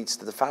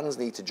fans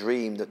need to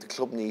dream, that the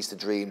club needs to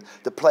dream,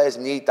 the players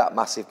need that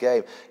massive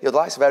game. You know, the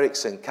likes of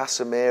Eriksen,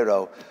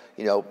 Casemiro,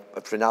 you know,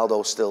 if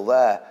Ronaldo's still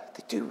there,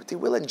 they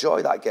will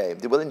enjoy that game.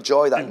 They will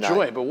enjoy that night.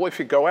 Enjoy it, but what if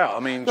you go out? I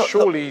mean,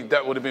 surely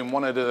that would have been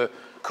one of the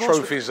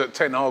trophies that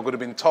Ten Hag would have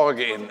been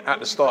targeting at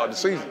the start of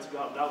the season.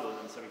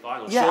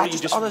 Yeah,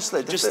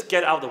 honestly, just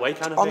get it out of the way,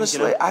 kind of honestly,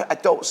 thing. You know? I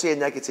don't see a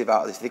negative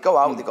out of this. They go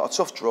out, they've got a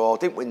tough draw,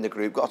 didn't win the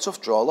group, got a tough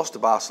draw, lost to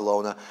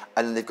Barcelona,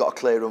 and then they've got a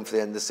clear run for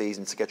the end of the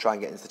season to try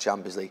and get into the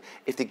Champions League.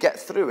 If they get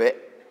through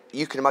it,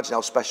 you can imagine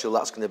how special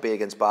that's going to be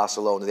against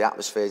Barcelona, the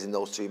atmospheres in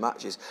those 2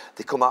 matches.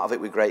 They come out of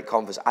it with great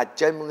confidence. I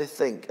genuinely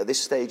think at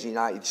this stage of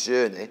United's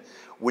journey,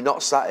 we're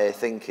not sat here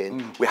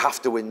thinking we have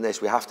to win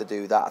this, we have to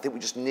do that. I think we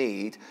just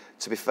need,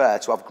 to be fair,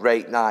 to have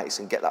great nights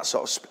and get that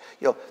sort of...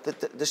 You know,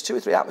 there's 2 or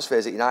 3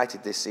 atmospheres at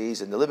United this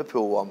season. The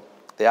Liverpool one,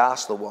 the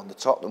Arsenal one, the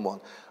Tottenham one,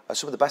 are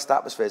some of the best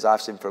atmospheres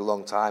I've seen for a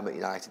long time at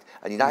United.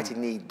 And United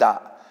need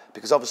that,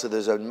 because obviously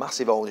there's a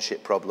massive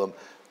ownership problem.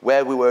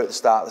 where we were at the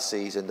start of the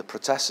season, the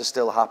protests are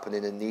still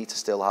happening and need to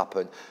still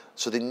happen.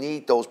 So they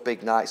need those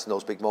big nights and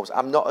those big moments.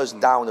 I'm not as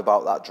down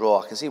about that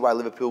draw. I can see why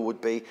Liverpool would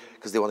be,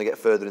 because they want to get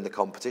further in the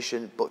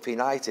competition. But for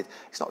United,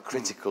 it's not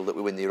critical that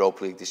we win the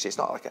Europa League this year. It's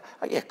not like,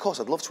 yeah, of course,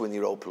 I'd love to win the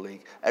Europa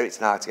League. Eric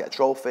Ten Hag to get a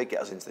trophy,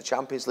 get us into the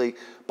Champions League.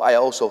 But I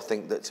also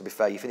think that, to be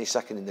fair, you finish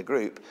second in the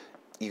group,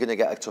 you're going to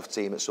get a tough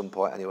team at some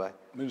point anyway.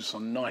 Moves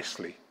on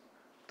nicely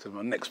to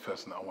my next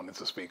person that I wanted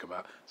to speak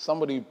about.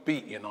 Somebody who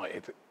beat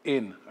United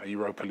in a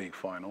Europa League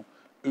final,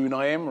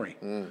 Unai Emery.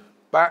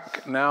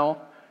 Back now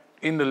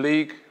in the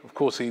league. Of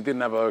course, he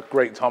didn't have a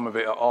great time of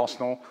it at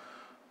Arsenal,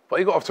 but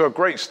he got off to a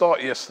great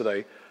start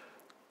yesterday.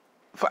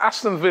 For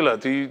Aston Villa,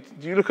 do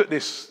you look at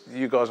this,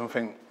 you guys, and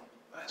think,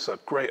 that's a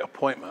great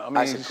appointment? I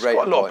mean, he's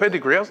got a lot of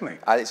pedigree, hasn't he?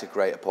 And it's a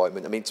great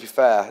appointment. I mean, to be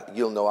fair,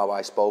 you'll know how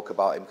I spoke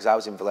about him, because I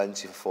was in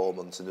Valencia for 4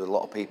 months, and there were a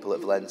lot of people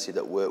at Valencia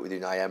that worked with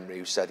Unai Emery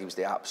who said he was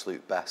the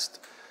absolute best.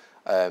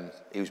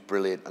 He was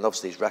brilliant, and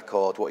obviously his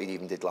record, what he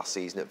even did last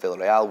season at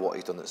Villarreal, what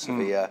he's done at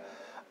Sevilla.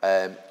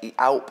 He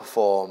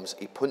outperforms,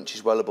 he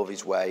punches well above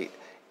his weight,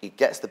 he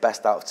gets the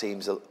best out of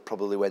teams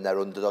probably when they're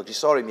underdogs. You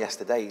saw him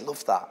yesterday, he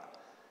loved that.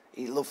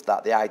 He loved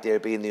that, the idea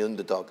of being the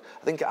underdog.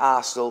 I think at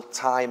Arsenal,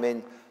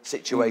 timing,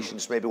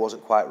 situations maybe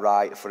wasn't quite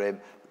right for him,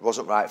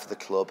 wasn't right for the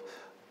club,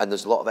 and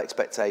there's a lot of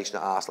expectation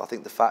at Arsenal. I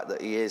think the fact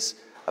that he is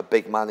a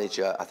big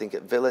manager, I think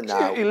at Villa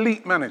now...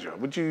 Elite manager,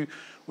 would you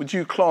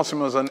class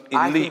him as an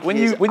elite? When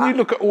you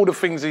look at all the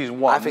things he's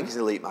won... I think he's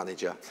an elite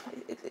manager.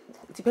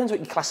 It depends what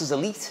you class as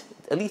elite.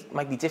 Elite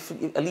might be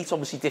different. Elite's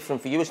obviously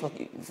different for you. It's not.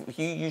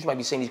 You might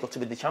be saying he's got to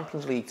be the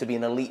Champions League to be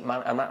an elite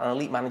man. An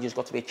elite manager's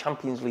got to be a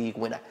Champions League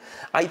winner.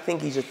 I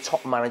think he's a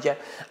top manager.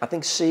 I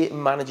think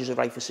certain managers are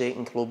right for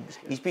certain clubs.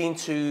 He's been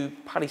to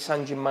Paris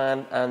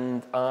Saint-Germain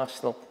and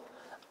Arsenal,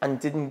 and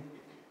didn't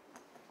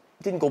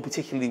go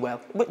particularly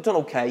well. Done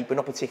okay, but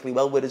not particularly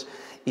well. Whereas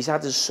he's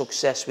had his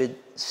success with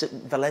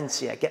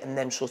Valencia, getting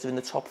them sort of in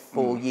the top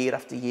four year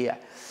after year.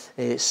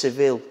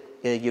 Seville.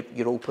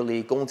 Europa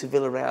League, going to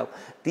Villarreal.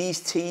 These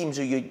teams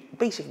are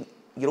basically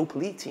Europa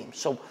League teams.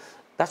 So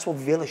that's what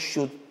Villa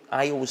should,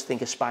 I always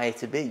think, aspire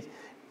to be.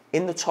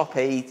 In the top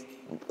 8,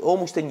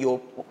 almost in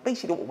Europe,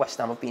 basically what West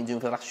Ham have been doing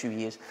for the last few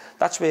years.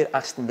 That's where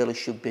Aston Villa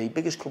should be,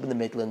 biggest club in the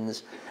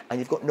Midlands, and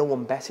you've got no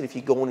one better if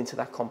you're going into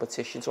that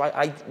competition. So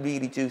I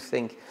really do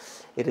think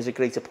it is a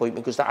great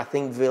appointment, because I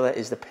think Villa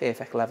is the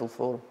perfect level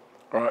for them.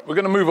 All right, we're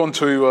going to move on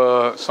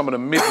to some of the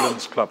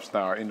Midlands clubs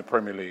now in the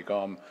Premier League.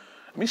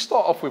 Let me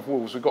start off with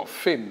Wolves. We've got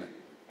Finn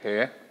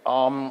here.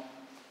 Finn,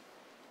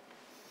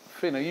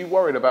 are you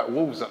worried about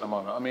Wolves at the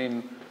moment? I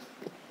mean,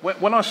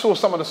 when I saw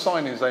some of the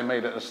signings they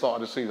made at the start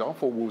of the season, I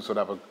thought Wolves would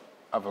have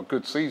a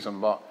good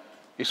season, but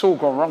it's all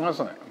gone wrong,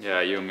 hasn't it?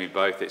 Yeah, you and me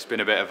both. It's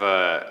been a bit of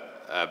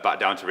a back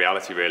down to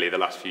reality, really, the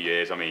last few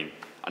years. I mean,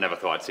 I never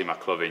thought I'd see my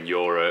club in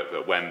Europe,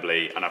 at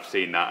Wembley, and I've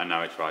seen that, and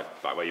now it's right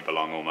back where you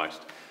belong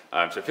almost.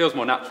 So it feels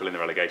more natural in the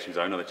relegation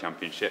zone or the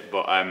Championship,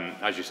 but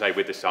as you say,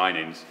 with the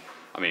signings,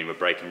 I mean, we're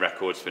breaking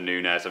records for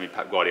Núñez. I mean,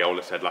 Pep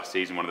Guardiola said last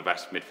season, one of the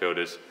best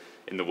midfielders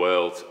in the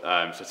world.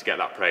 So to get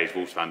that praise,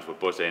 Wolves fans were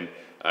buzzing.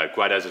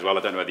 Guedes as well.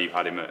 I don't know whether you've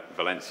had him at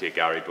Valencia,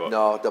 Gary, but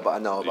no, but I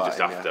know about just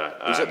him. After.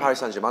 Yeah. He was at Paris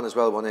Saint-Germain as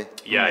well, wasn't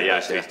he?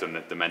 Yeah. So he's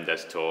done the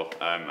Mendes tour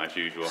as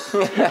usual. So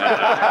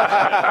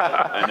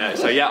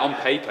yeah, on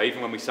paper,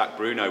 even when we sacked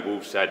Bruno,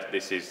 Wolves said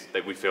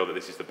that we feel that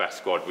this is the best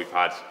squad we've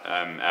had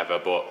ever.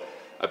 But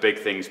a big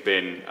thing's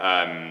been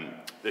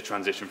the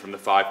transition from the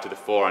 5 to the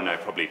 4. I know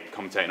probably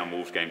commentating on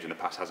Wolves games in the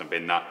past hasn't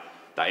been that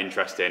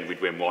interesting. We'd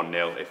win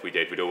 1-0 if we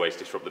did. We'd always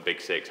disrupt the big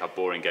 6, have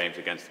boring games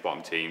against the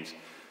bottom teams.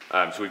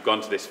 So we've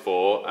gone to this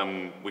 4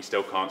 and we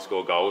still can't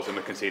score goals, and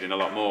we're conceding a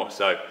lot more.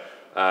 So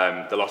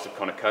the loss of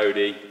Connor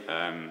Cody,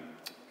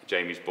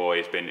 Jamie's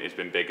boy, has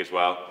been big as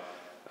well.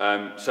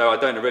 So I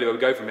don't know really where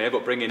we go from here,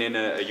 but bringing in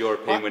a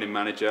European winning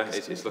manager,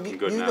 it's looking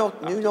good now.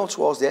 Nuno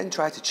towards the end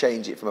tried to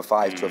change it from a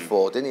 5 to a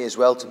 4, didn't he, as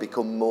well, to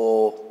become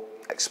more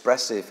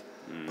expressive.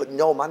 But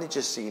no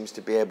manager seems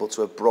to be able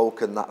to have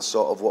broken that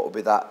sort of, what would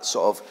be that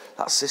sort of,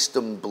 that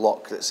system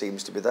block that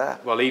seems to be there.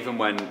 Well, even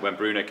when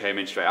Bruno came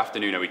in straight after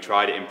Nuno, we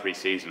tried it in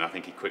pre-season. I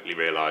think he quickly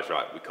realised,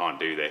 right, we can't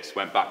do this.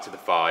 Went back to the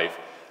 5.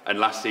 And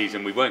last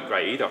season, we weren't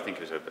great either. I think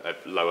it was a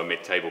lower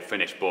mid-table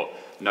finish, but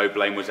no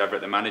blame was ever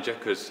at the manager,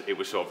 because it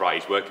was sort of, right,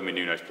 he's working with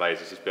Nuno's players.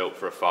 This is built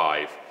for a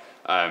 5.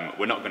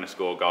 We're not going to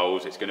score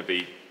goals. It's going to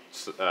be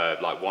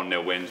like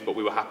 1-0 wins, but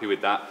we were happy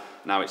with that.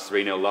 Now it's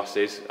 3-0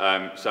 losses.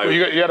 Well,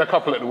 you had a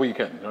couple at the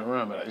weekend. I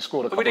remember that. You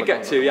scored a couple. We did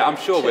get 2. Yeah, I'm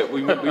sure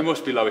we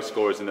must be lowest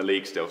scorers in the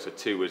league still. So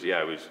 2 was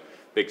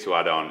big to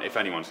add on. If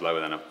anyone's lower,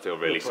 then I feel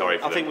really sorry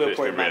for them. I think we're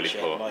been really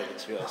poor.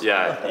 To be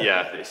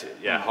honest.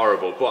 Yeah,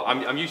 horrible. But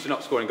I'm used to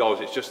not scoring goals.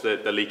 It's just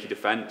the leaky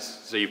defence.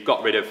 So you've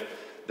got rid of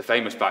the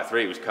famous back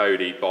 3. It was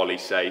Cody, Bolly,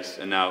 Sace,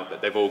 and now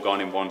they've all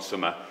gone in one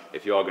summer.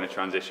 If you are going to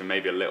transition,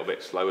 maybe a little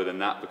bit slower than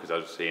that, because I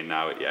was seeing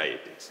now,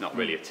 it's not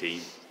really a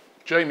team.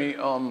 Jamie,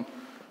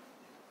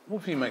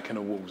 what are you making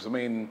of Wolves? I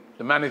mean,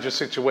 the manager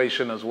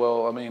situation as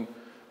well. I mean,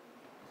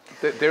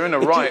 they're in a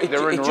right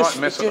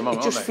mess at the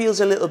moment, It just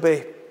feels a little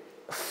bit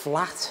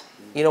flat.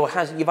 You know,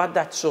 you've had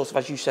that sort of,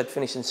 as you said,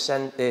 finishing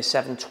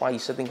 7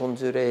 twice, I think,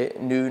 under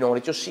Nuno.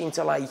 It just seemed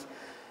to, like,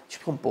 just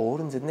become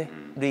boring, didn't it?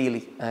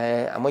 Really.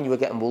 And when you were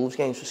getting Wolves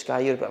games for Sky,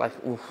 you're a bit like,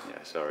 oof.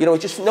 Yeah, sorry. You know,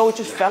 it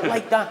just felt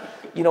like that.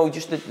 You know,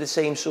 just the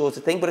same sort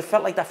of thing. But it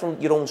felt like that from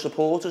your own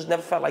supporters.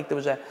 Never felt like there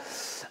was a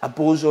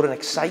buzz or an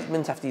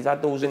excitement after you'd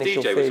had those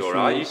initial DJ first was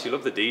alright. I few used to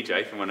love the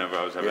DJ from whenever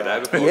I was over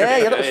there before.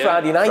 Yeah, that was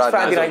Friday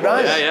night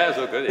rise. Yeah, it was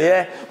all good.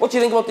 Yeah. What do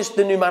you think about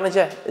the new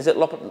manager? Is it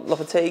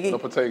Lopetegui?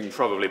 Lopetegui.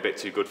 Probably a bit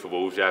too good for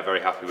Wolves. Yeah,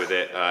 very happy with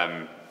it.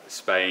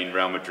 Spain,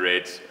 Real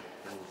Madrid,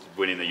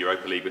 winning the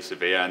Europa League with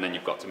Sevilla, and then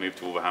you've got to move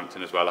to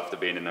Wolverhampton as well after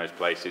being in those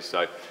places.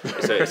 So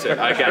again, it's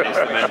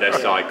the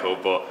Mendes cycle,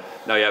 but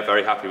no, yeah,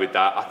 very happy with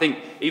that. I think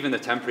even the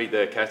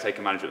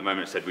caretaker manager at the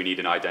moment said we need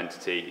an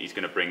identity. He's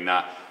going to bring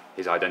that.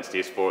 His identity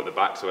is 4 at the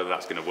back, so whether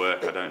that's going to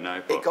work, I don't know.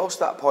 But it goes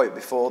to that point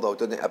before, though,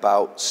 doesn't it,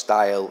 about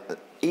style.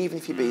 Even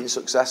if you're being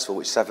successful,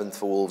 which 7th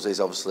for Wolves is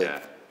obviously,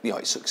 you know,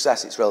 it's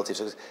success, it's relative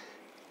success.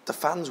 The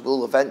fans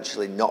will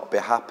eventually not be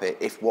happy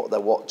if what they're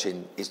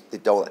watching is they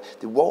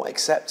won't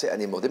accept it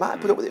anymore. They might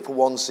put up with it for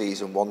 1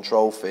 season, 1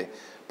 trophy,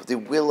 but they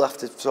will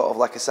after sort of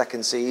like a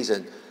 2nd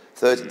season,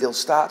 30, they'll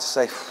start to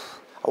say,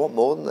 I want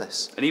more than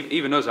this. And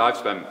even us, I've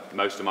spent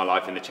most of my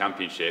life in the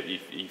Championship.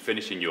 You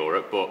finish in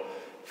Europe, but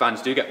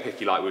fans do get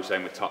picky, like we were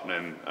saying with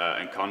Tottenham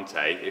and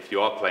Conte. If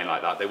you are playing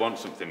like that, they want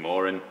something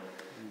more. And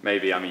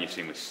maybe, I mean, you've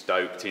seen with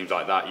Stoke, teams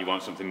like that, you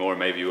want something more, and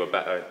maybe you were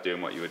better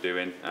doing what you were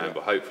doing.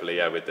 But hopefully,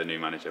 yeah, with the new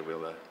manager,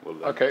 we'll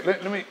Okay,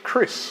 let me,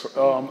 Chris,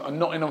 a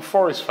Nottingham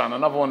Forest fan,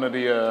 another one of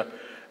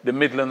the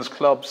Midlands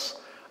clubs,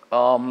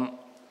 of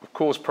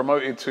course,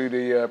 promoted to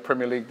the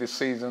Premier League this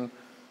season,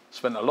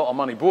 spent a lot of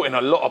money, brought in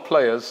a lot of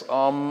players.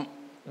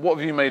 What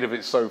have you made of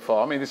it so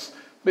far? I mean, it's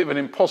a bit of an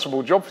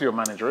impossible job for your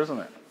manager, isn't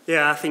it?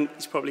 Yeah, I think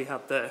he's probably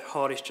had the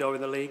hardest job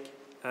in the league.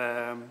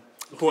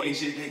 But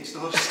easy against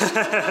us.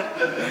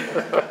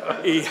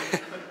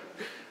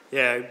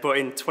 But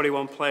in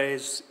 21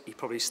 players, he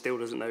probably still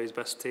doesn't know his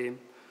best team.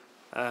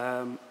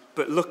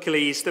 But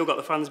luckily, he's still got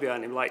the fans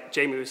behind him. Like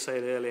Jamie was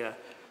saying earlier,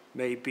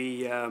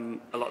 maybe a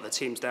lot of the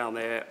teams down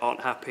there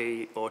aren't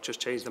happy or just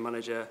changed the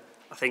manager.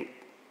 I think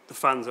the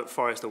fans at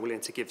Forest are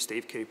willing to give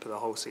Steve Cooper the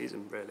whole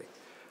season, really.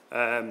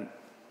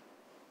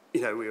 You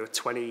know, we were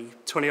 20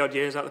 odd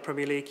years out of the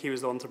Premier League. He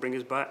was the one to bring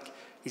us back.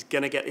 He's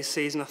going to get this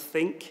season, I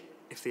think,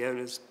 if the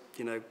owners,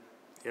 are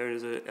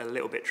a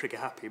little bit trigger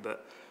happy.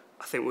 But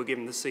I think we'll give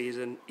him the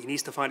season. He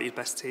needs to find his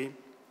best team.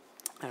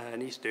 He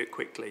needs to do it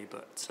quickly.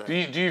 But do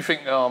you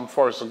think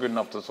Forest are good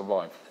enough to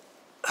survive?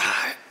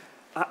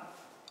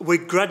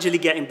 We're gradually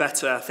getting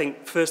better. I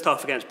think first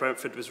half against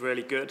Brentford was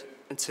really good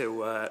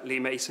until Lee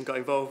Mason got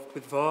involved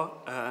with VAR.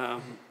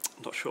 I'm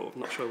not sure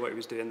what he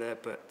was doing there,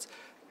 but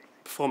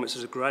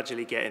performances are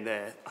gradually getting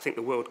there. I think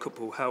the World Cup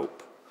will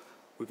help.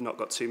 We've not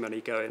got too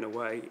many going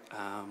away,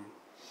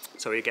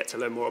 so we get to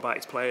learn more about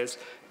his players.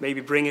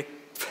 Maybe bring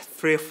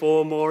 3 or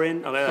 4 more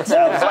in. I know that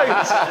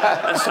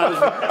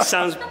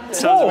sounds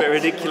a bit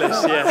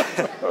ridiculous. Yeah,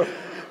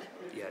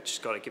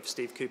 just got to give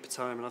Steve Cooper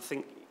time, and I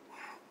think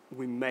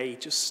we may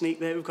just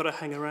sneak there. We've got to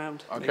hang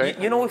around. Okay.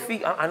 You know,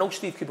 I know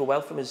Steve Cooper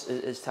well from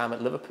his time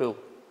at Liverpool,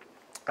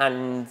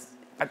 and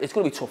it's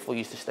going to be tough for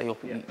you to stay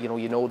up. Yeah.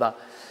 You know that.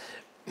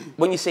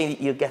 When you say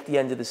you'll get the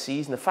end of the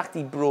season, the fact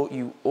he brought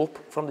you up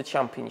from the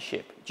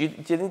Championship, do you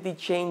think they'd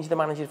change the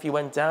manager if you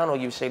went down, or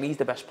you say he's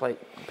the best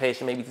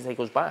person maybe to take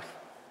us back?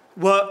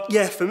 Well,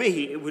 yeah, for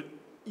me, it would.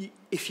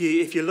 If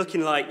you're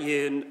looking like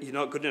you're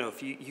not good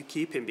enough, you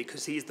keep him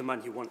because he's the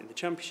man you want in the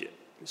Championship.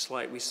 It's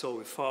like we saw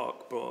with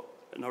Farke, brought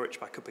Norwich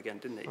back up again,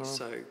 didn't he?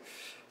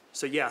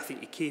 So yeah, I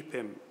think you keep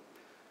him.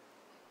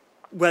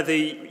 Whether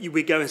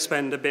we go and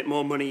spend a bit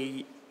more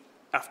money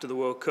after the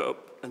World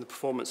Cup and the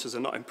performances are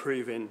not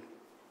improving,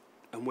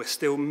 and we're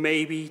still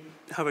maybe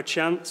have a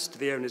chance, do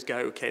the owners go,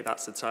 okay,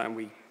 that's the time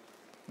we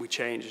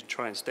change and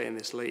try and stay in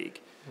this league?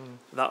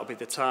 That'll be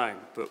the time.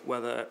 But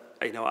whether,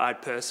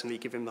 I'd personally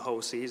give him the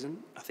whole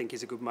season. I think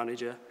he's a good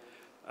manager.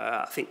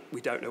 I think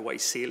we don't know what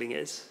his ceiling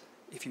is.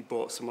 If you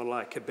brought someone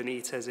like a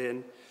Benitez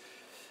in,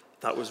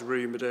 that was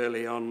rumoured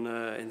early on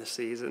in the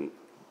season,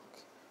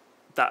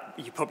 that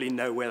you probably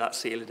know where that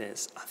ceiling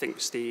is. I think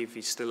with Steve,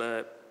 he's still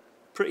a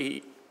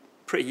pretty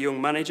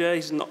young manager.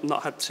 He's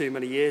not had too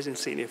many years in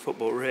senior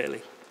football,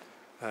 really.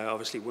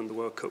 Obviously won the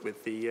World Cup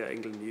with the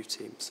England youth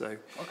team. So,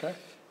 okay.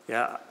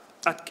 Yeah,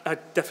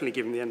 I'd definitely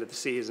give him the end of the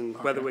season.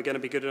 Okay. Whether we're going to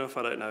be good enough,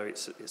 I don't know.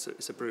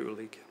 It's a brutal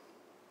league.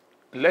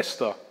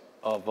 Leicester,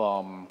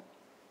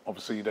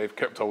 obviously they've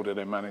kept hold of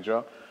their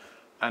manager,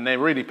 and they're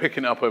really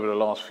picking up over the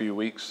last few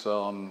weeks.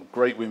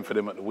 Great win for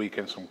them at the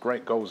weekend. Some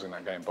great goals in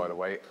that game, by the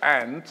way.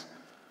 And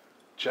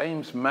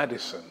James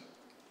Maddison,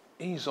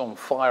 he's on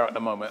fire at the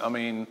moment. I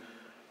mean,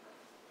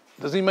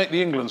 does he make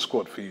the England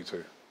squad for you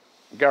two?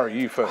 Gary,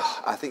 you first.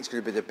 I think it's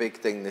going to be the big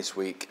thing this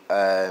week,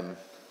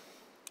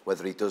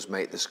 whether he does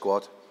make the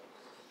squad.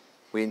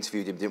 We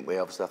interviewed him, didn't we,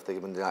 obviously, after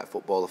Monday Night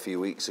Football a few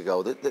weeks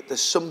ago.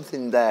 There's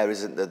something there,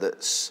 isn't there,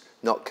 that's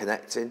not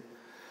connecting?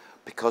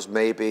 Because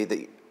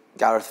maybe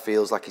Gareth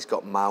feels like he's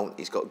got Mount,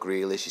 he's got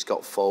Grealish, he's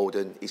got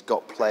Foden, he's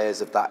got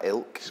players of that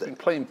ilk. He's been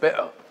playing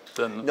better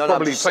than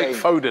probably take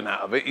Foden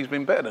out of it. He's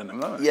been better than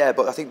him, hasn't he? Yeah,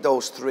 but I think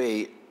those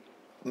three,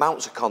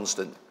 Mount's a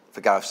constant for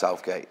Gareth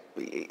Southgate.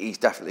 He's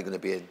definitely going to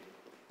be in.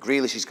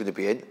 Grealish is going to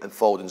be in, and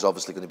Foden's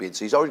obviously going to be in.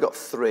 So he's already got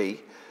three.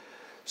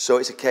 So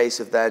it's a case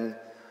of then,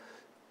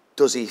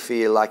 does he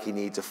feel like he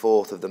needs a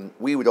fourth of them?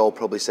 We would all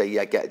probably say,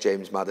 yeah, get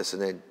James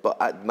Maddison in.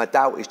 But my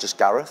doubt is just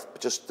Gareth,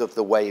 just of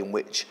the way in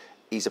which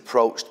he's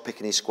approached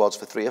picking his squads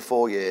for 3 or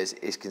 4 years,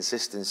 his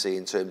consistency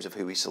in terms of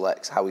who he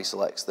selects, how he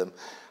selects them,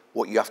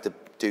 what you have to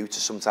do to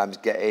sometimes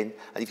get in.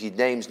 And if your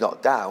name's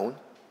not down,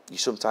 you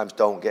sometimes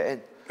don't get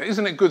in.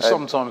 Isn't it good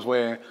sometimes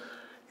where,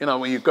 you know,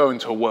 when you go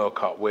into a World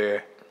Cup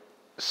where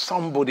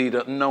somebody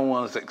that no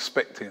one's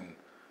expecting,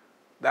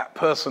 that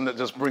person that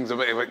just brings a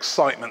bit of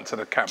excitement to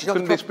the camp.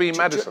 Couldn't this be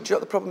Maddison? Do you know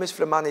what the problem is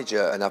for a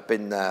manager, and I've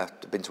been there,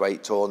 been to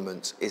 8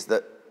 tournaments, is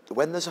that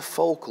when there's a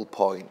focal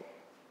point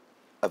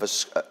of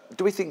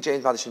do we think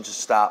James Maddison should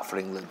start for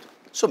England?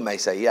 Some may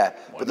say yeah,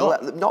 but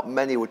not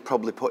many would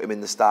probably put him in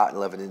the starting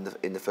 11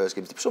 in the first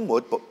game. Some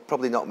would, but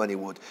probably not many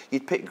would.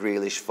 You'd pick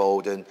Grealish,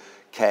 Foden,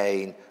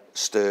 Kane,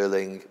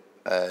 Sterling,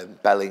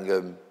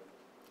 Bellingham,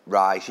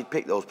 Rice. You'd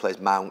pick those players.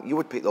 Mount. You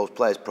would pick those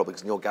players probably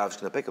because you know Gareth's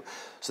going to pick them.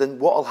 So then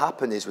what will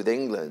happen is with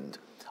England,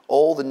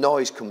 all the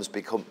noise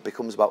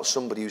becomes about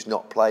somebody who's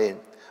not playing.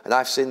 And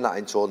I've seen that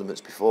in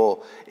tournaments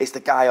before. It's the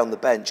guy on the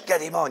bench.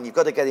 Get him on. You've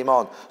got to get him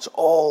on. So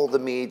all the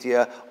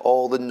media,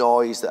 all the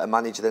noise that a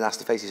manager then has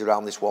to face is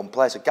around this one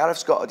player. So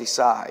Gareth's got to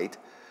decide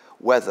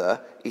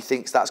whether he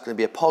thinks that's going to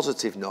be a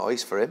positive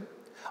noise for him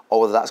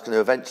or whether that's going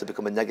to eventually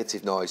become a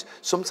negative noise.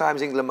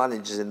 Sometimes England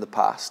managers in the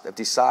past have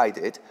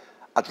decided,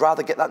 I'd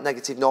rather get that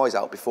negative noise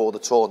out before the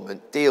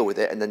tournament, deal with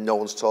it, and then no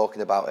one's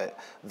talking about it,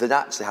 than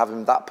actually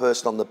having that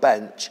person on the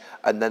bench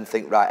and then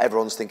think, right,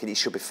 everyone's thinking he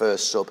should be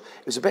first sub.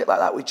 It was a bit like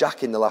that with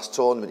Jack in the last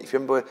tournament. If you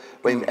remember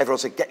when everyone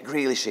said, get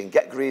Grealish in,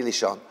 get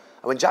Grealish on.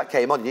 And when Jack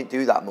came on, he didn't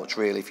do that much,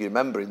 really, if you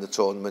remember, in the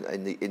tournament,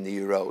 in the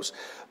Euros.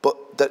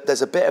 But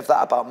there's a bit of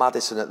that about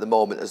Maddison at the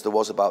moment, as there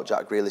was about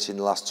Jack Grealish in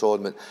the last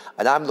tournament.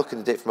 And I'm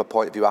looking at it from a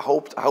point of view, I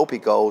hope he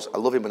goes. I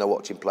love him when I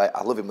watch him play.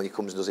 I love him when he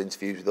comes and does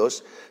interviews with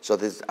us. So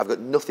I've got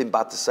nothing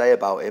bad to say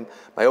about him.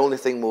 My only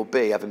thing will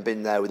be, having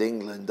been there with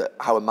England, that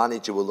how a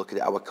manager will look at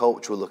it, how a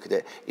coach will look at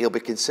it. He'll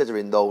be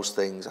considering those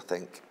things, I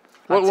think.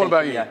 What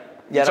about you?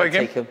 Yeah, I'd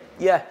take him.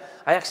 Yeah,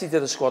 I actually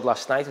did a squad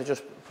last night. I was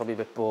just probably a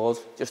bit bored,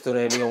 just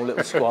doing my own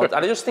little squad.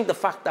 And I just think the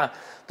fact that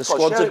the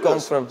squads have gone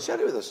from... Share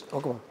it with us. Oh,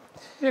 go on.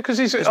 Yeah, because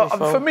he's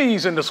for me,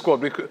 he's in the squad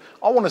because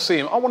I want to see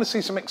him. I want to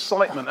see some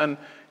excitement, and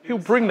he'll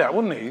bring that,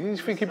 wouldn't he? You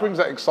think he brings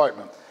that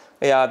excitement?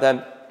 Yeah,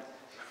 then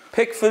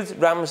Pickford,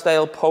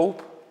 Ramsdale,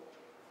 Pope,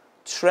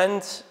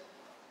 Trent,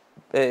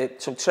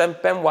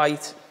 Ben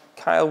White,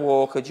 Kyle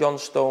Walker, John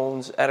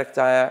Stones, Eric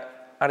Dyer,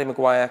 Harry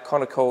Maguire,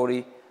 Conor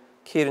Corey,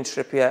 Kieran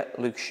Trippier,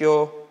 Luke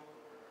Shaw,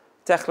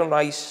 Declan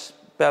Rice,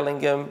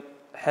 Bellingham,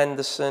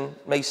 Henderson,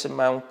 Mason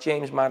Mount,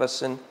 James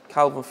Maddison,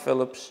 Calvin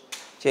Phillips,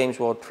 James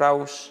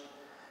Ward-Prowse,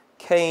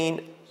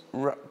 Kane,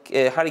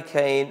 Harry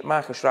Kane,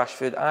 Marcus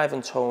Rashford,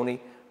 Ivan Toney,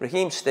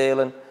 Raheem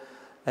Sterling,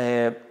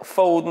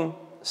 Foden,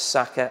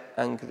 Saka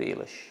and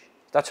Grealish.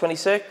 That's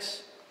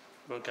 26?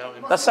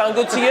 That sound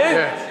good to you?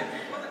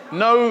 Yeah.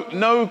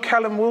 No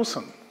Callum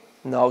Wilson?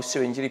 No, it's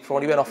too injury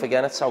prone. He went off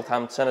again at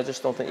Southampton. I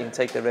just don't think you can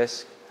take the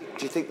risk.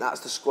 Do you think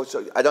that's the squad?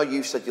 So I know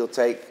you said you'll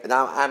take, and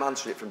I'm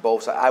answering it from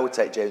both sides. I would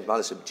take James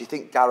Maddison. Do you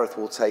think Gareth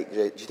will take?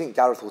 Do you think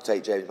Gareth will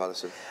take James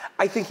Maddison?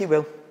 I think he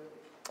will.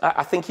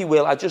 I think he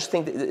will. I just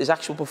think that his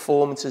actual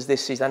performances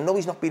this season. I know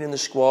he's not been in the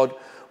squad,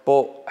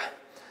 but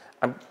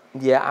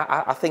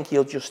I think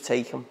he'll just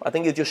take him. I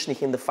think he'll just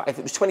sneak in the fact. If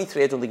it was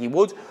 23, I don't think he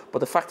would. But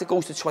the fact it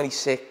goes to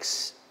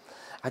 26,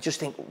 I just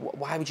think,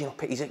 why would you not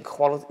pick? He's at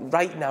quality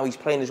right now. He's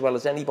playing as well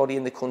as anybody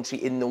in the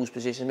country in those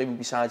positions, maybe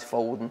besides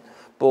Foden.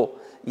 But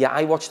yeah,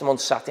 I watched him on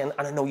Saturday,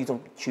 and I know you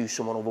don't choose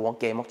someone over one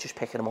game. I'm just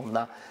picking him on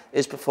that.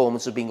 His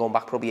performance has been going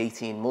back probably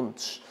 18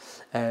 months.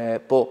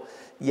 But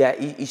yeah,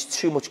 he's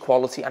too much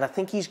quality, and I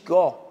think he's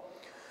got.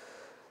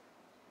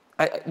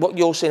 What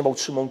you're saying about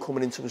someone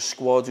coming into the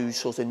squad who's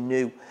sort of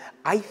new,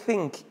 I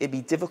think it'd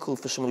be difficult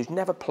for someone who's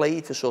never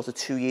played for sort of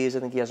 2 years.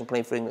 I think he hasn't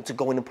played for England to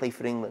go in and play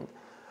for England.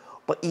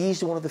 But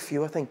he's one of the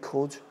few I think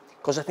could,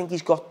 because I think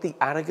he's got the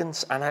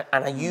arrogance, and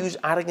I use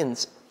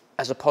arrogance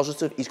as a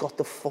positive. He's got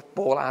the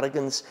football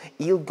arrogance.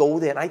 He'll go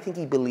there, and I think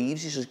he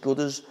believes he's as good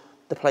as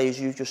the players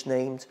you've just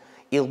named.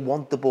 He'll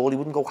want the ball. He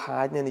wouldn't go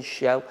hiding in his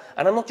shell.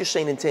 And I'm not just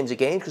saying in terms of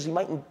games, because he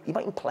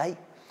mightn't play.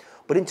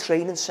 But in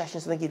training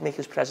sessions, I think he'd make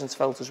his presence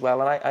felt as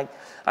well. And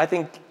I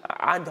think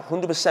I'd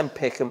 100%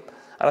 pick him.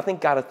 And I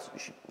think Gareth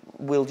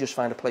will just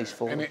find a place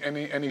for him.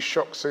 Any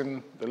shocks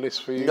in the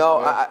list for you?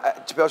 No,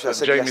 to be honest, I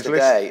said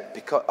yesterday,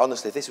 because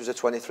honestly, if this was a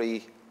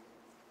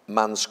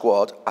 23-man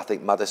squad, I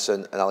think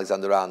Maddison and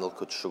Alexander-Arnold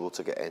could struggle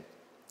to get in.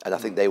 And I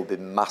think they would be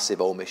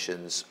massive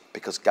omissions,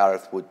 because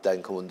Gareth would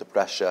then come under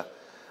pressure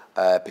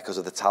because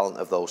of the talent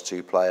of those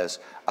two players.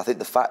 I think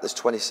the fact there's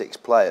 26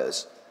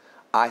 players,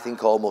 I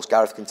think almost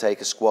Gareth can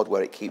take a squad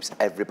where it keeps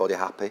everybody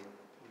happy.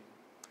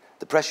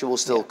 The pressure will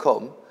still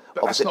come,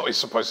 But that's not what it's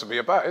supposed to be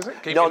about, is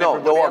it? No,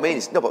 what I mean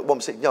is, but what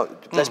I'm saying,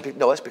 let's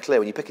be clear,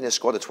 when you're picking a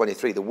squad of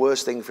 23, the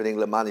worst thing for an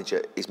England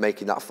manager is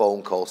making that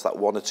phone call to that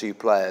one or two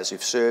players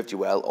who've served you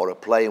well or are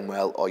playing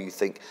well, or you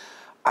think,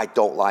 I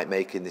don't like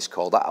making this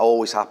call. That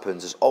always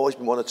happens. There's always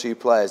been one or two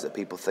players that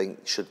people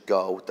think should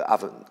go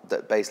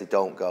that basically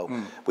don't go.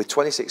 With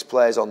 26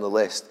 players on the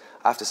list,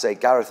 I have to say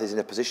Gareth is in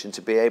a position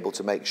to be able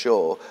to make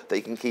sure that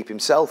he can keep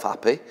himself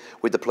happy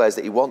with the players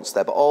that he wants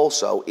there, but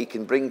also he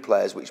can bring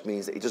players, which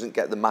means that he doesn't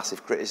get the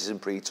massive criticism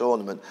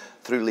pre-tournament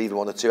through leaving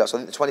one or two out. So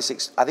I think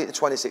the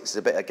 26 is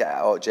a bit of get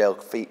out of jail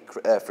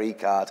free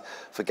card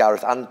for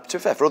Gareth, and to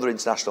be fair, for other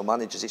international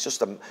managers,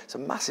 it's a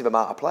massive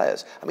amount of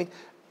players. I mean,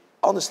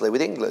 honestly,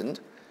 with England,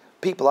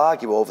 people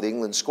argue over the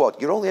England squad.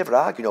 You're only ever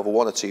arguing over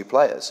one or two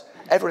players.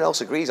 Everyone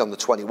else agrees on the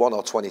 21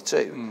 or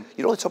 22.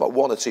 You're only talking about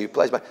one or two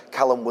players,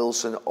 Callum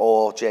Wilson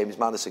or James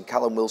Maddison,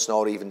 Callum Wilson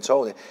or even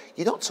Tony.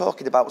 You're not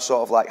talking about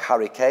sort of like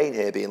Harry Kane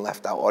here being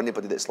left out or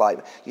anybody that's like...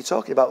 You're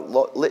talking about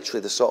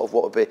literally the sort of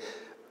what would be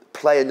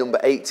player number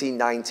 18,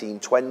 19,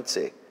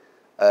 20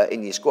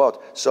 in your squad.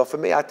 So for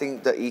me, I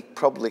think that he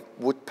probably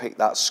would pick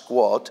that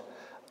squad.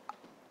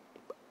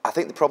 I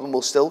think the problem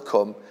will still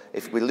come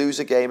if we lose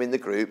a game in the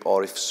group,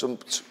 or if some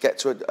get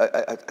to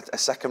a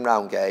second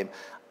round game,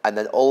 and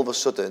then all of a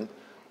sudden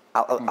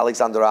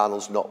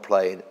Alexander-Arnold's not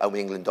playing and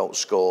England don't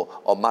score,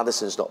 or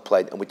Maddison's not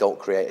playing and we don't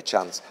create a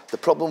chance. The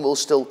problem will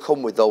still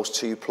come with those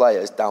two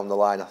players down the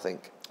line, I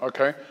think.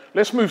 Okay,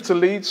 let's move to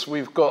Leeds.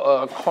 We've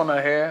got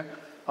Connor here.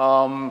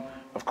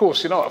 Of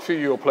course, a few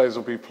of your players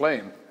will be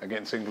playing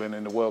against England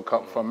in the World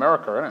Cup for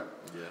America, isn't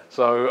it? Yeah.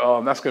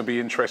 So that's going to be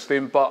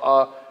interesting.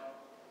 But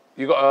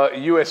you've got a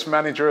US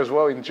manager as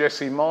well in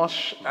Jesse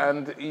Marsch,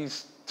 and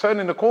he's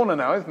turning the corner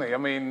now, isn't he? I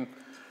mean,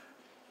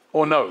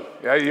 or no?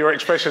 Yeah, your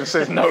expression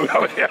says no.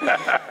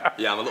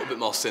 Yeah, I'm a little bit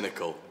more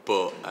cynical,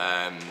 but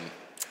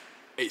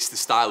it's the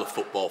style of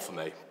football for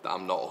me that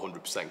I'm not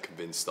 100%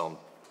 convinced on.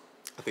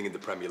 I think in the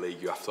Premier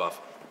League you have to have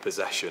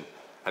possession,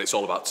 and it's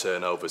all about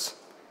turnovers,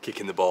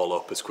 kicking the ball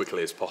up as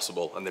quickly as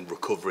possible and then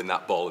recovering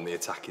that ball in the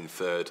attacking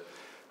third.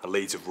 And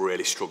Leeds have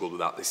really struggled with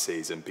that this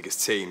season because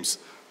teams,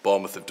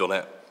 Bournemouth have done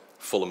it,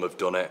 Fulham have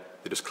done it,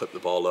 they just clip the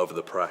ball over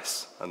the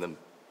press, and then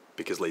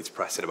because Leeds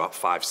press in about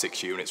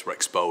 5-6 units, we're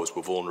exposed,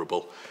 we're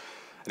vulnerable.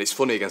 And it's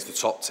funny against the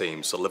top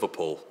teams, so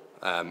Liverpool,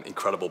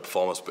 incredible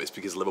performance, but it's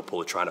because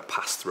Liverpool are trying to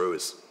pass through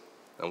us.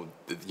 And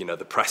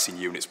the pressing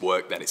units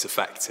work, then it's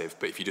effective.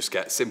 But if you just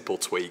get simple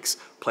tweaks,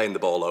 playing the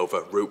ball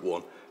over, route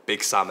one,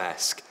 Big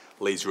Sam-esque,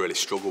 Leeds really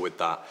struggle with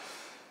that.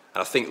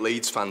 And I think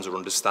Leeds fans are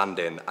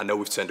understanding, I know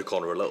we've turned a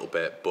corner a little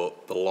bit,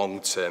 but the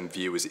long-term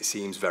view is it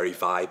seems very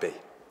vibey.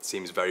 It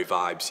seems very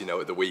vibes,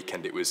 at the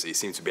weekend it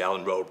seemed to be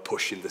Alan Road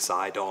pushing the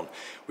side on.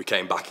 We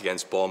came back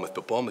against Bournemouth,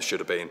 but Bournemouth should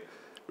have been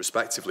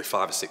respectively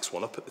 5 or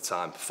 6-1 up at the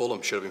time.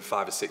 Fulham should have been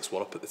 5 or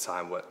 6-1 up at the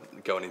time,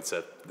 going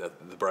into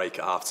the break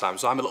at half-time.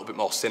 So I'm a little bit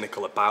more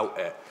cynical about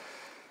it.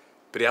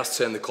 But he has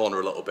turned the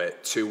corner a little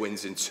bit, 2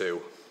 wins in 2.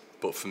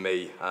 But for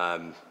me,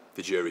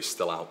 the jury's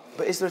still out.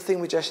 But is there a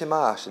thing with Jesse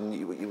Marsch?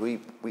 And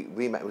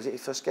we met, was it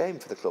his first game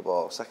for the club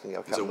or second game?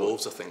 It was at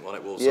Wolves, I think,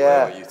 wasn't it? Wolves,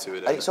 yeah. You two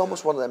And it's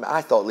almost one of them.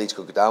 I thought Leeds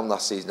could go down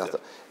last season. I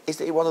thought, is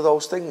it one of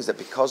those things that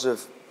because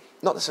of,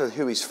 not necessarily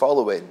who he's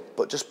following,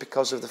 but just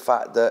because of the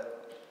fact that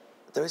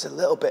there is a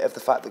little bit of the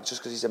fact that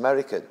just because he's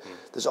American,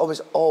 there's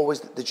always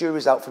the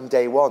jury's out from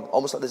day one.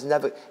 Almost like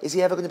is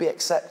he ever going to be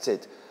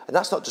accepted? And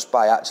that's not just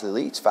by actually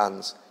Leeds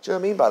fans. Do you know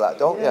what I mean by that,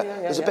 don't you?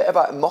 There's a bit of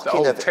that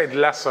mocking of Ted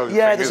Lasso.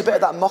 Yeah, there's a bit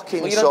of that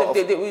mocking sort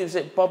of. Was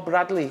it Bob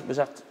Bradley? Was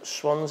that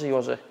Swansea,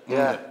 was it?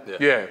 Yeah.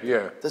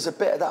 There's a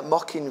bit of that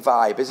mocking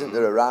vibe, isn't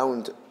there,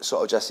 around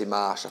sort of Jesse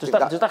Marsch?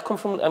 Does that come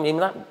from, I mean,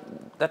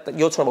 that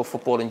you're talking about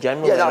football in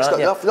general? Yeah,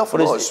 not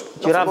from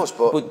us.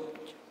 But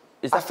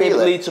is that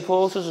favourite Leeds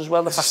supporters as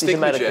well? The fact he's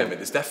American. Jamie,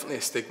 there's definitely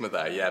a stigma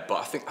there, yeah. But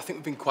I think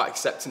we've been quite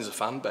accepting as a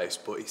fan base,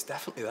 but it's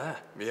definitely there.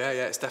 Yeah,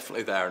 it's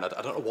definitely there, and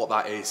I don't know what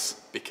that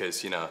is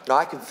because No,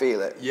 I can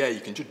feel it. Yeah,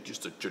 you can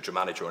just judge a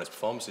manager on his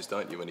performances,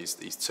 don't you? And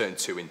he's turned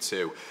 2 in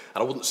 2,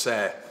 and I wouldn't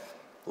say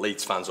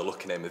Leeds fans are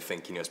looking at him and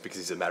thinking it's because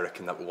he's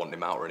American that we want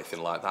him out or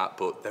anything like that.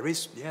 But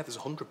there's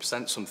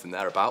 100% something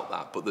there about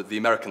that. But the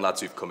American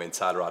lads who've come in,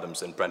 Tyler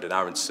Adams and Brendan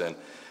Aronson,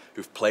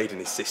 who've played in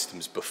his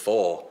systems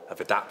before, have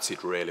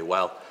adapted really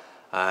well.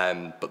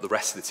 But the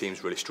rest of the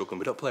team's really struggling.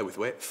 We don't play with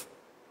width.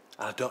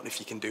 And I don't know if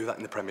you can do that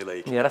in the Premier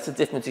League. Yeah, that's the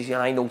difference.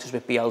 I noticed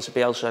with Bielsa.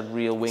 Bielsa had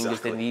real wingers.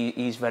 Exactly.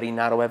 He's very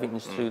narrow.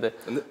 Everything's through the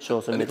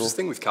sort of middle. And it's the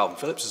thing with Calvin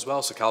Phillips as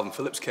well. So Calvin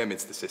Phillips came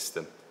into the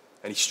system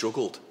and he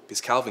struggled because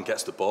Calvin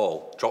gets the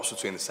ball, drops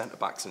between the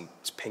centre-backs and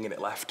is pinging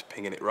it left,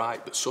 pinging it right.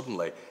 But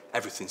suddenly,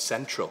 everything's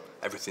central.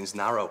 Everything's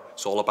narrow.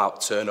 It's all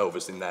about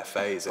turnovers in their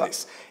phase. And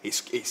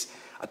it's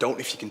I don't know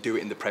if you can do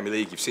it in the Premier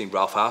League. You've seen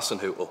Ralph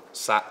Hasenhüttl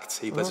sacked.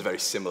 He plays a very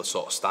similar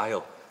sort of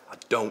style. I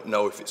don't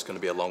know if it's going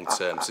to be a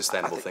long-term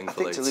sustainable thing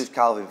for Leeds. I think to lose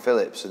Calvin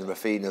Phillips and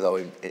Rafinha though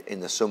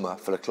in the summer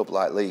for a club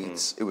like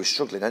Leeds, who was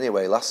struggling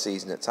anyway last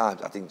season at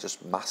times, I think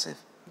just massive.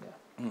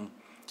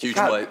 Huge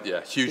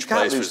players. You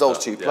can't lose those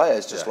two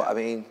players. I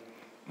mean.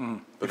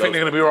 You think they're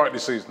going to be right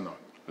this season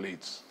though,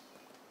 Leeds?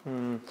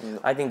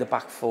 I think the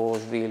back four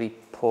is really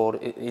poor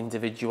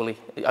individually.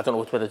 I don't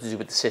know whether to do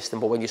with the system,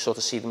 but when you sort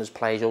of see them as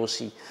players, you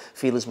always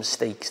feel there's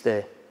mistakes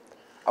there.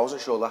 I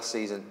wasn't sure last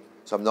season,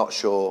 so I'm not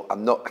sure. I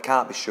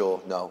can't be sure,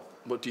 no.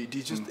 But do you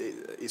just,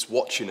 it's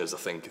watching us, I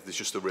think. There's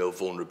just a real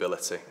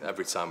vulnerability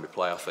every time we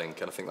play, I think,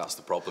 and I think that's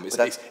the problem.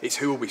 It's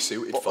who are we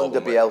suited for.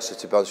 Under Bielsa,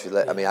 to be honest with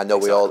you, I mean, I know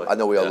we all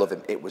love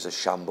him. It was a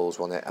shambles,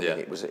 wasn't it? I mean,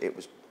 it was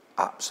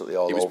absolutely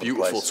all over the place. It was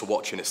beautiful to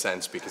watch in a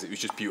sense because it was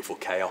just beautiful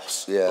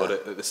chaos. Yeah.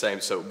 But at the same,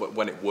 so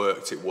when it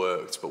worked, it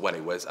worked. But when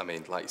it was, I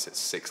mean, like you said,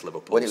 6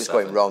 Liverpool. When it was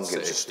going wrong, it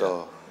was just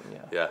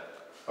yeah.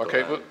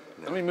 Okay, but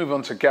let me move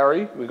on to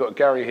Gary. We've got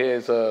Gary here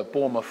as a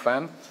Bournemouth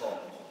fan.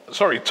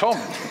 Sorry, Tom.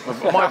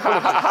 My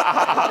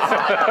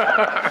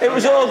apologies. It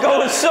was all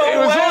going so well. It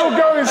was all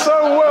going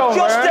so well,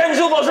 Josh man.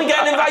 Denzel wasn't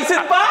getting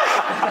invited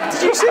back.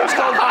 Did you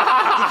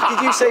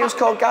say it was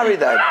called Gary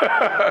then?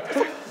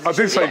 I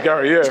did say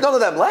Gary, yeah. There's none of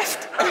them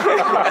left.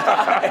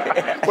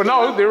 Well,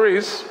 no, there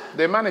is.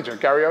 Their manager,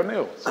 Gary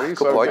O'Neill. See,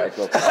 Good point.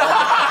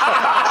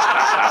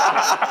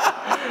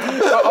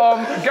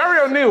 Gary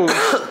O'Neill,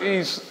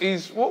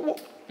 he's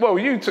well,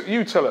 you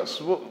tell us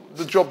what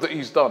the job that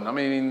he's done. I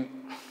mean,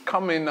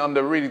 coming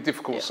under really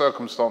difficult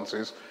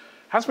circumstances,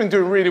 has been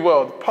doing really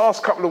well. The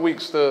past couple of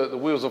weeks, the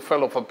wheels have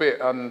fell off a bit,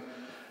 and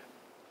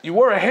you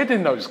were ahead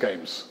in those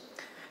games.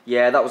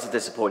 Yeah, that was a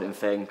disappointing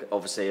thing.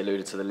 Obviously,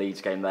 alluded to the Leeds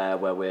game there,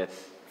 where we're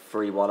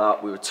 3-1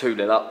 up. We were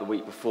 2-0 up the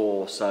week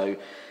before. So,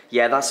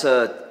 yeah,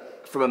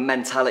 from a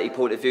mentality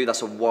point of view,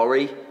 that's a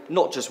worry.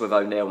 Not just with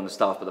O'Neill and the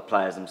staff, but the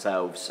players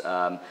themselves.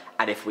 And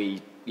if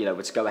we,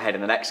 were to go ahead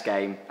in the next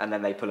game and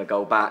then they pull a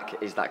goal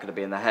back, is that going to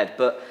be in their head?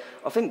 But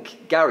I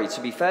think Gary,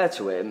 to be fair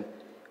to him,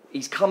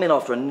 he's come in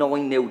after a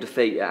 9-0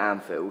 defeat at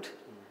Anfield,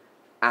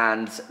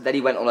 and then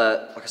he went on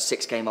a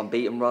 6-game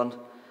unbeaten run.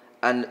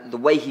 And the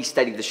way he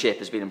steadied the ship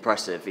has been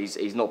impressive.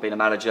 He's not been a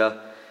manager,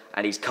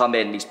 and he's come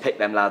in and he's picked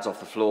them lads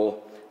off the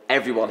floor.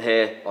 Everyone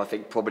here, I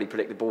think, probably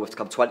predicted Bournemouth to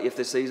come 20th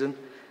this season.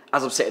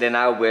 As I'm sitting here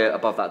now, we're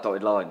above that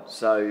dotted line.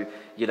 So,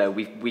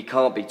 we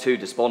can't be too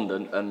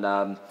despondent. And,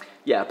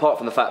 apart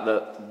from the fact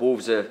that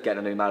Wolves are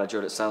getting a new manager,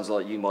 and it sounds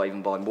like you might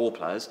even buy more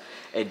players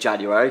in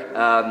January,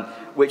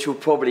 which will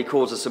probably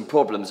cause us some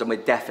problems, and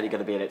we're definitely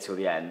going to be in it till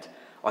the end.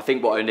 I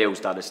think what O'Neill's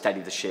done is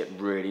steadied the ship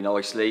really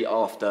nicely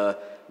after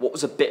what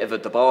was a bit of a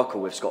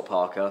debacle with Scott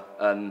Parker.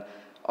 And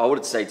I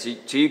wanted to say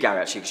to you, Gary,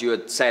 actually, because you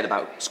were saying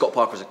about Scott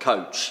Parker as a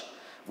coach,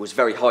 was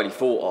very highly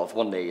thought of,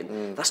 wasn't he?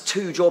 And that's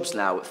 2 jobs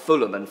now at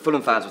Fulham, and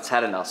Fulham fans were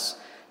telling us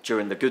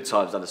during the good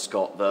times under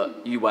Scott that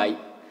you wait,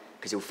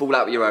 because he'll fall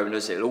out with your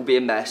owners, it'll all be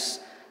a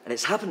mess. And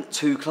it's happened at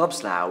 2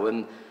 clubs now.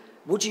 And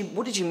what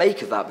did you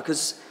make of that?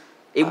 Because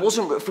it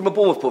wasn't, from a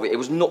Bournemouth point of view, it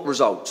was not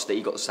results that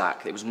he got the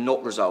sack. It was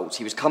not results.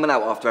 He was coming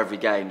out after every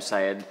game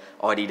saying,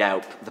 I need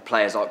help, the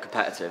players aren't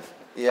competitive.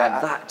 Yeah,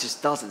 and that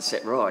just doesn't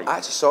sit right. I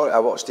actually saw it. I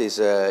watched his,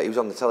 he was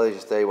on the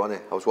television today,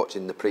 wasn't he? I was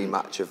watching the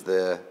pre-match of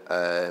the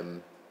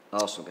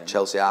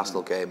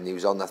Chelsea-Arsenal game, and he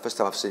was on that. First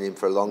time I've seen him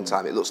for a long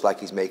time. It looks like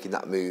he's making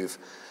that move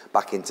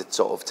back into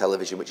sort of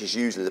television, which is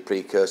usually the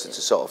precursor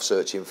to sort of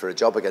searching for a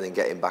job again and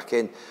getting back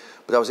in.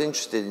 But I was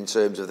interested in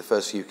terms of the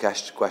first few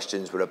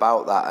questions were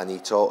about that, and he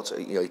talked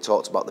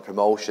about the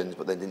promotions,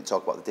 but then didn't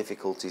talk about the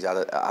difficulties had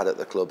at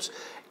the clubs.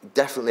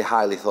 Definitely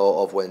highly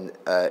thought of when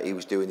he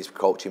was doing his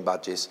coaching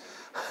badges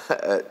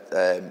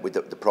with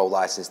the pro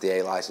license, the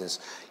A license.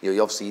 You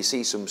obviously you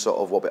see some sort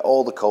of what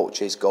all the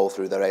coaches go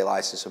through their A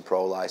license and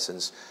pro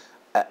license.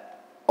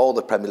 All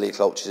the Premier League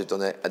coaches have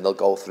done it, and they'll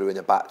go through in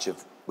a batch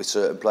with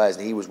certain players.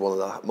 And he was one of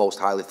the most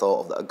highly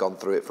thought of that had gone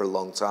through it for a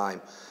long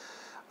time.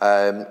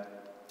 I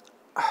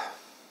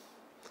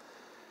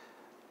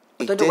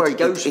don't know where he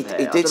goes from here.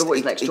 I don't know what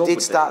his next job would be. He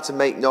did start to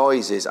make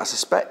noises. I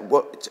suspect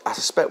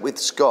with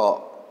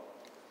Scott.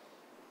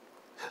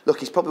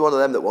 Look, he's probably one of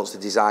them that wants to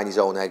design his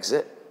own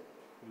exit.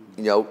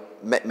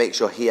 Make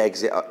sure he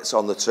exits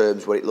on the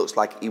terms where it looks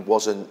like he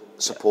wasn't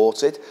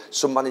supported.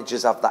 Some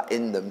managers have that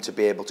in them to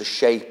be able to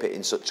shape it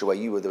in such a way.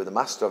 You were the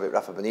master of it,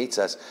 Rafa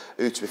Benitez,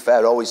 who, to be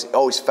fair,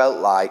 always felt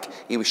like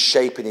he was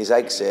shaping his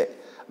exit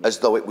as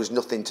though it was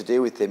nothing to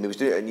do with him. He was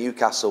doing it at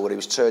Newcastle, where he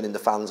was turning the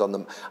fans on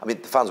them. I mean,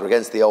 the fans were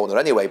against the owner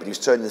anyway, but he was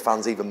turning the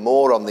fans even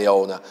more on the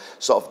owner,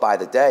 sort of by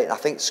the day. And I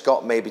think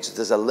Scott maybe just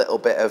does a little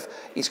bit of,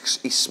 he's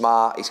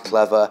smart, he's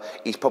clever,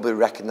 he's probably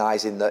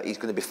recognising that he's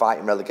going to be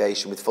fighting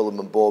relegation with Fulham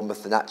and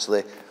Bournemouth, and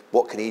actually,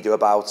 what can he do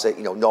about it?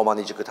 No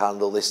manager could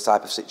handle this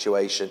type of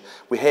situation.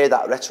 We hear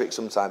that rhetoric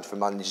sometimes from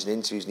managers in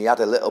interviews, and he had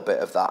a little bit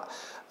of that.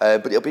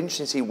 But it'll be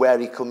interesting to see where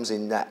he comes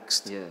in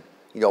next. Yeah.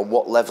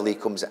 What level he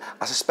comes at.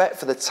 I suspect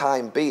for the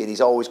time being, he's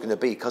always going to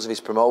be, because of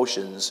his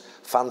promotions,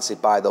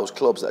 fancied by those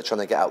clubs that are trying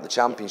to get out the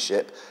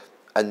Championship,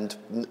 and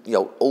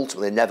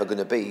ultimately never going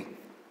to be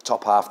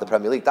top half of the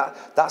Premier League.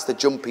 That's the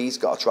jump he's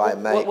got to try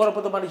and make. What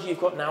about the manager you've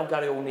got now,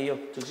 Gary O'Neill?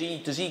 Does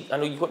he? I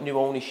know you've got new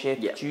ownership.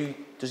 Yeah.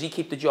 Does he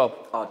keep the job?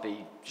 I'd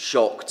be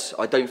shocked.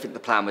 I don't think the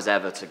plan was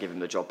ever to give him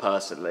the job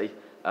personally.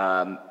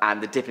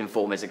 And the dip in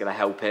form isn't going to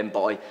help him.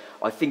 But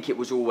I think it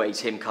was always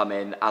him come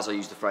in, as I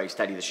use the phrase,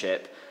 steady the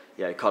ship.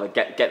 you know, kind of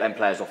get them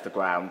players off the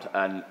ground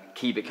and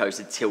keep it close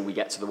until we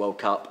get to the World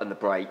Cup and the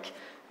break,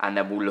 and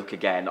then we'll look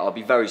again. I'll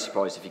be very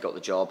surprised if he got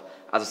the job.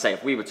 As I say,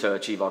 if we were to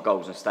achieve our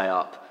goals and stay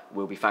up,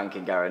 we'll be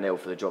thanking Gary Neville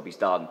for the job he's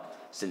done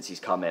since he's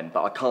come in.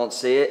 But I can't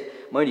see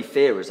it. My only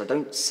fear is I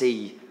don't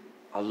see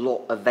a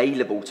lot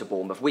available to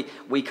Bournemouth.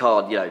 We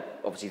can't, you know,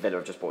 obviously Villa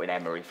have just brought in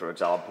Emery, for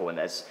example, and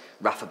there's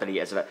Rafa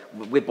Benitez.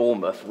 With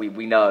Bournemouth,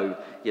 we know,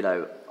 you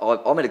know,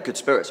 I'm in a good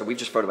spirit, so we've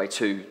just thrown away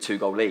two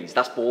goal leads.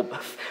 That's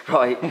Bournemouth,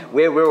 right?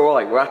 We're all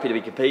right. We're happy to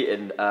be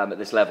competing at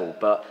this level,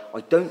 but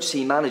I don't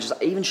see managers,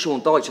 even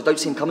Sean Dyche, I don't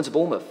see him coming to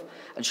Bournemouth.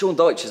 And Sean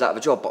Dyche is out of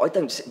a job, but I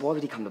don't see, why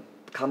would he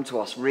come to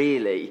us,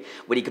 really,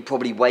 when he could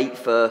probably wait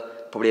for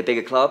probably a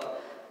bigger club?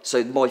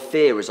 So my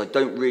fear is I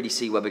don't really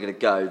see where we're going to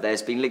go.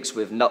 There's been links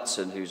with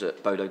Knutson, who's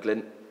at Bodo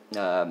Glimt,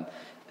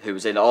 who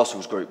was in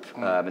Arsenal's group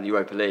in the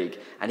Europa League.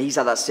 And he's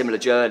had that similar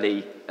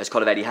journey as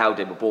kind of Eddie Howe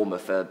did with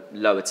Bournemouth, a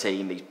lower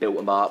team. He's built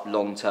them up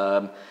long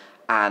term.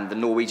 And the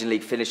Norwegian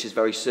League finishes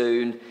very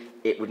soon.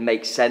 It would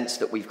make sense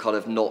that we've kind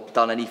of not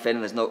done anything.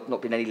 There's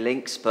not been any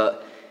links.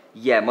 But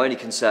yeah, my only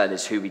concern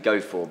is who we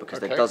go for, because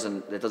there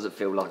doesn't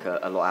feel like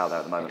a lot out there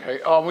at the moment.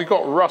 Okay, we've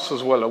got Russ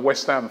as well, a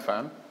West Ham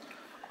fan.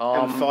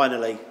 And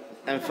finally.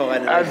 No, it's not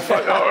like that.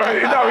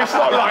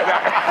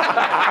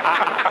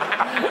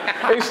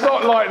 It's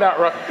not like that,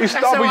 right? It's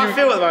That's W. how I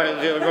feel at the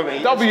moment,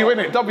 Robbie. W,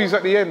 innit? W's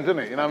at the end, isn't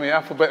it? You know what I mean?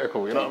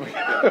 Alphabetical, you know what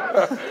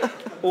I mean?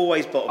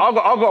 Always bottom. I've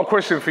got a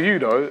question for you,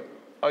 though.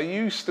 Are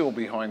you still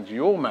behind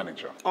your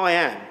manager? I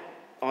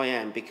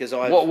am, because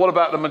I. What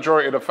about the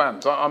majority of the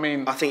fans? I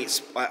mean, I think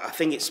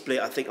it's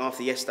split. I think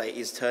after yesterday it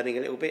is turning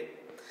a little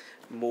bit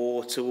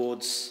more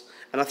towards,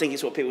 and I think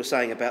it's what people were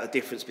saying about the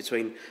difference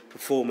between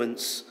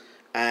performance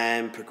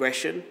and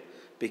progression,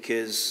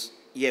 because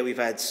we've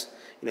had,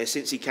 you know,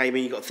 since he came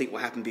in, you've got to think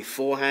what happened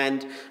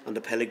beforehand.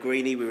 Under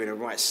Pellegrini, we were in a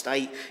right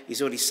state.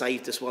 He's already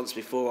saved us once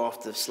before.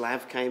 After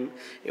Slav came,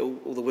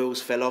 all the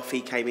wheels fell off.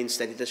 He came in,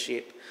 steadied the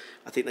ship.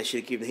 I think they should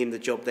have given him the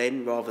job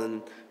then, rather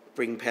than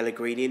bring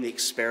Pellegrini in, the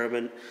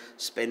experiment.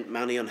 Spent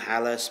money on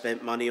Haller,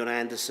 spent money on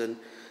Anderson.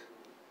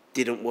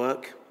 Didn't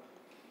work.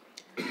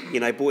 You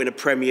know, brought in a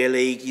Premier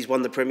League. He's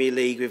won the Premier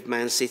League with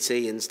Man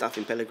City and stuff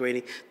in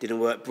Pellegrini. Didn't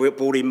work.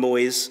 Brought in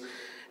Moyes.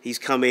 He's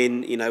come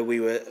in, you know, we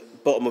were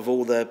bottom of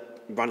all the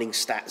running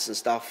stats and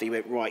stuff. He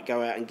went, right,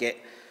 go out and get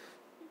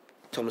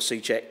Thomas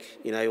Souček.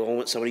 You know, I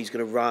want someone who's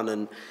going to run.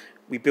 And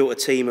we built a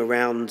team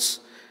around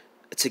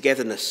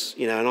togetherness,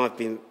 you know, and I've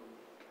been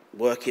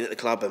working at the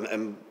club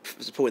and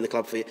supporting the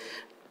club for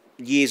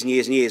years and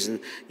years and years. And,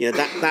 you know,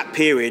 that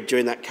period,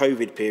 during that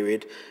COVID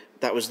period,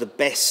 that was the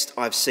best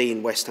I've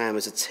seen West Ham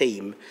as a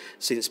team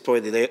since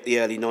probably the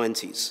early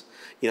 90s.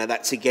 You know,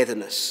 that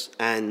togetherness.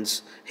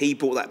 And he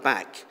brought that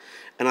back.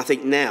 And I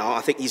think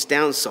now, his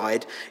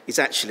downside is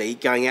actually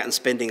going out and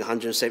spending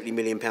 £170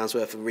 million worth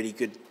of really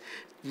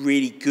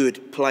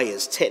good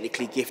players,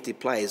 technically gifted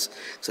players.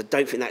 So I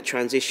don't think that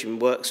transition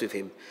works with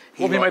him.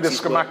 What have you made of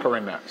Scamacca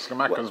in that?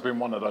 Scamacca's been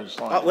one of those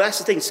times. Well, that's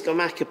the thing,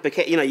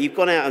 Scamacca, you know, you've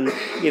gone out and,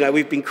 you know,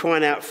 we've been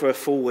crying out for a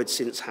forward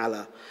since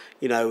Haller.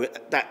 You know,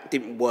 that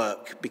didn't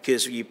work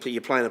because you're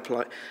playing a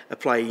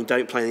player, you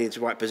don't play in the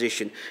right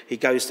position. He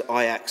goes to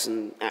Ajax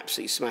and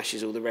absolutely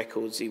smashes all the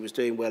records. He was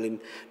doing well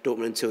in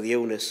Dortmund until the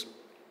illness.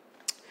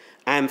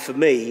 And for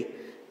me,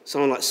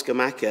 someone like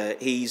Scamacca,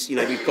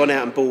 we've gone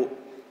out and bought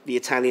the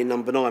Italian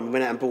number 9. We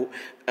went out and bought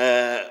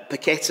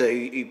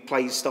Paqueta,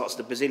 who starts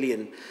the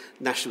Brazilian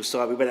national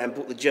side. We went out and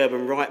bought the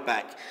German right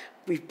back.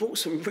 We've bought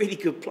some really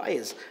good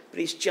players, but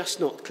it's just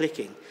not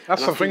clicking.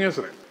 That's the thing,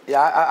 isn't it?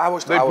 Yeah,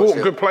 They've bought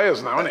good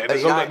players now, isn't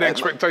it? The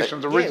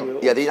expectations have risen.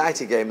 Yeah, the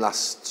United game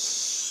last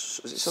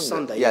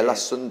Sunday. Yeah,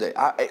 last Sunday.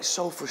 It's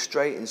so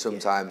frustrating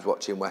sometimes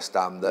watching West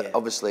Ham that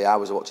obviously I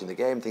was watching the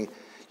game thinking,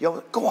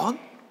 go on.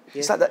 Yeah.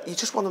 It's like that. You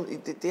just want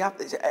them.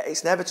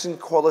 It's an Everton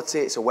quality.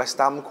 It's a West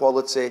Ham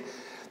quality.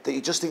 That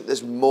you just think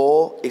there's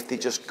more if they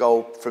just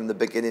go from the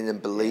beginning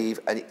and believe.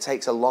 And it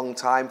takes a long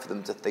time for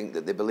them to think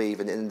that they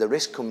believe, and the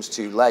risk comes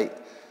too late.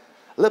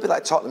 A little bit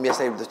like Tottenham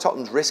yesterday. The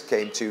Tottenham's risk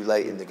came too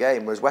late in the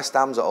game, whereas West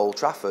Ham's at Old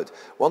Trafford.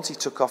 Once he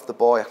took off the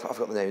boy, I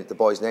forgot the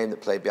boy's name that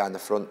played behind the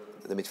front,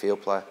 the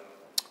midfield player,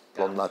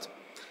 blonde lad.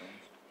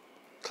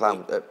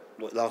 Clown.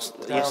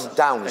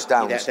 Downs.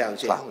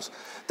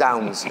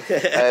 Downs.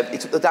 He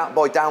took the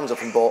boy Downs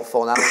off and bought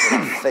Fornals,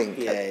 I think,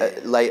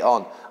 late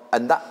on.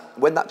 And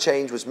when that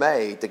change was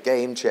made, the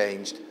game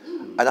changed.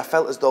 And I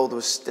felt as though there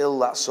was still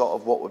that sort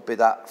of what would be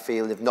that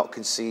feeling of not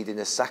conceding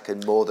a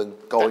second more than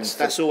going.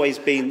 That's always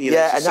been,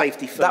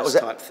 safety first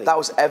type thing. That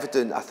was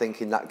evident, I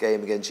think, in that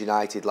game against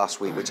United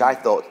last week, which I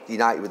thought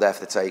United were there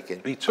for the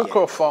taking. He took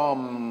off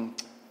Scamacca.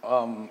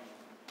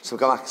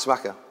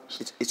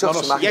 He took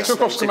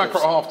off Scamacca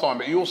at half time,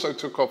 but he also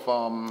took off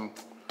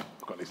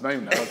I've got his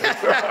name now.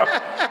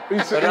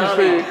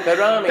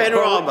 Ben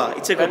Rama.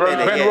 He took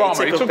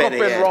off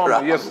Ben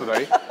Rama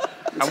yesterday.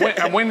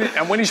 And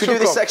when he should took do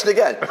this off, section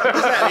again.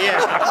 Exactly,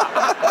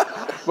 yeah.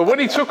 But when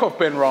he took off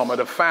Ben Rama,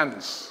 the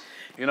fans,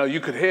 you know, you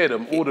could hear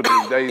them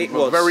audibly. They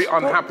were very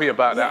unhappy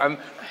about that. And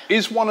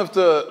is one of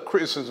the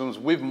criticisms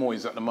with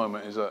Moyes at the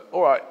moment is that,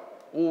 all right,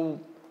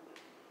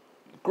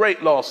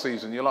 great last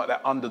season. You're like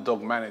that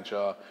underdog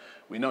manager.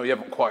 We know you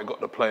haven't quite got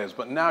the players,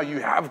 but now you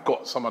have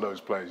got some of those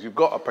players. You've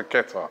got a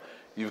Paqueta,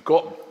 you've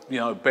got, you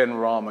know, Ben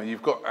Rama,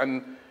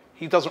 and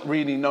he doesn't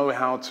really know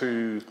how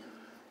to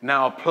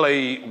now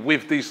play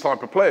with these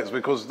type of players,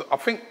 because I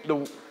think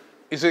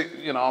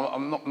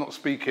I'm not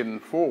speaking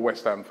for a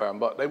West Ham fan,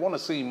 but they want to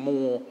see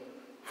more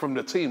from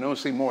the team. They want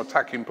to see more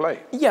attacking play.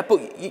 Yeah,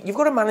 but you've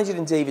got a manager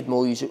in David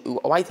Moyes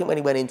who I think when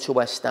he went into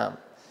West Ham,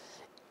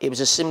 it was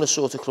a similar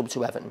sort of club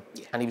to Everton.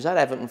 Yeah. And he was at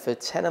Everton for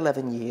 10,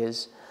 11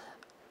 years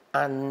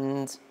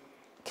and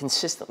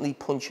consistently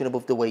punching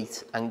above the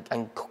weight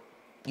and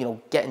you know,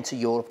 getting to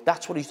Europe.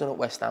 That's what he's done at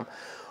West Ham.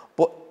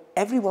 But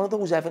every one of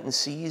those Everton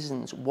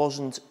seasons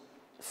wasn't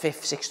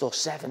 5th, 6th or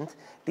 7th.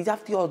 They'd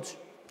have the odd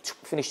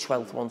finish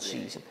 12th one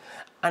season.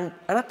 And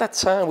at that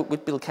time,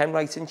 with Bill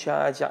Kenwright in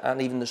charge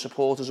and even the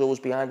supporters always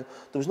behind,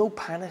 there was no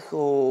panic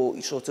or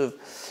sort of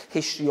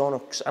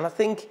histrionics. And I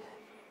think,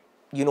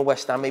 you know,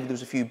 West Ham, maybe there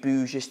was a few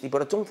boos yesterday,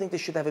 but I don't think there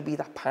should ever be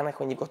that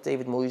panic when you've got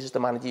David Moyes as the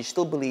manager. You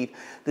still believe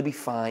they'll be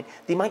fine.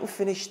 They mightn't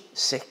finish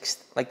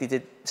 6th, like they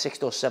did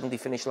 6th or 7th they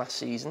finished last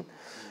season.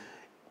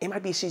 It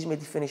might be a season where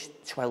they finish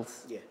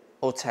 12th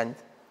or 10th.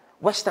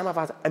 West Ham have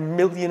had a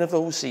million of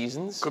those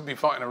seasons. Could be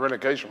fighting a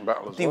relegation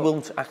battle as well. They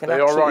won't. I can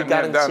absolutely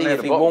guarantee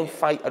they won't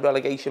fight a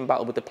relegation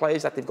battle with the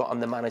players that they've got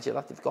and the manager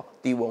that they've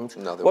got. They won't.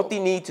 No, they what won't. they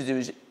need to do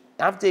is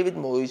have David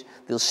Moyes.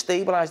 They'll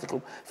stabilise the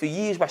club. For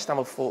years, West Ham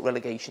have fought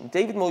relegation.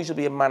 David Moyes will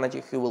be a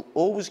manager who will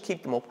always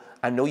keep them up.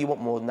 I know you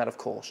want more than that, of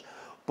course.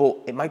 But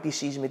it might be a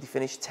season where they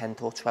finish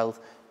 10th or 12th.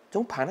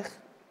 Don't panic.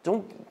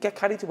 Don't get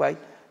carried away.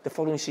 The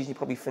following season, he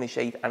probably finish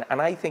 8th.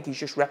 And I think he's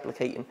just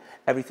replicating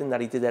everything that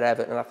he did at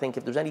Everton. And I think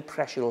if there's any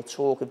pressure or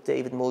talk of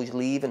David Moyes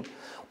leaving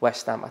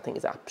West Ham, I think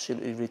it's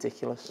absolutely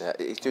ridiculous. Yeah,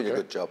 he's doing a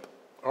good job.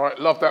 All right,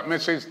 love that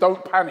message.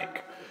 Don't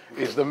panic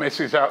is the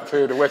message out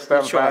to the West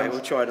Ham fans.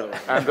 We'll try not.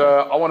 And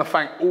I want to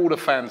thank all the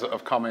fans that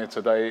have come here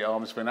today.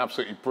 It's been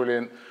absolutely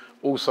brilliant.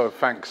 Also,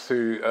 thanks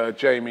to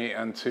Jamie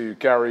and to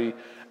Gary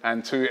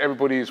and to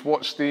everybody who's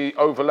watched the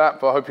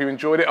overlap. I hope you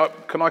enjoyed it.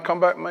 Can I come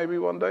back maybe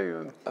one day?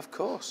 Of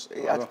course.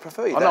 I'd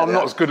prefer you there. I know I'm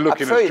not as good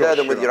looking as Josh. I'd prefer you there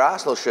than with your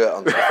Arsenal shirt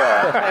on, to be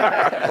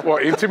fair.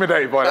 What,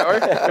 intimidated by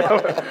that,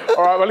 eh?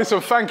 All right, well,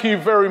 listen, thank you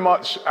very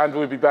much, and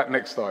we'll be back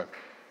next time.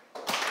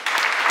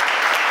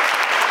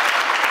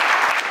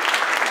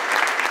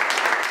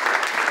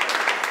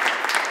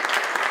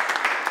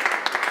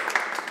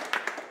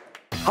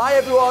 Hi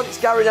everyone,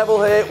 it's Gary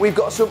Neville here. We've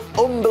got some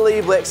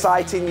unbelievably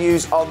exciting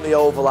news on the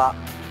overlap.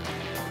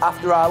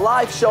 After our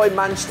live show in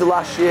Manchester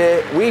last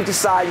year, we've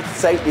decided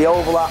to take the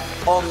overlap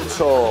on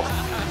tour.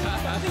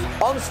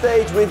 On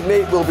stage with me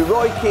will be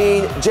Roy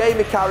Keane,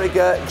 Jamie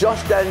Carragher,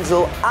 Josh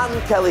Denzel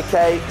and Kelly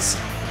Cates.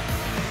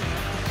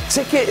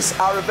 Tickets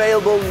are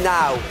available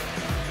now.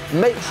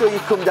 Make sure you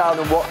come down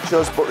and watch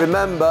us, but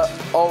remember,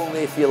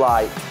 only if you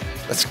like.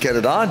 Let's get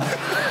it on.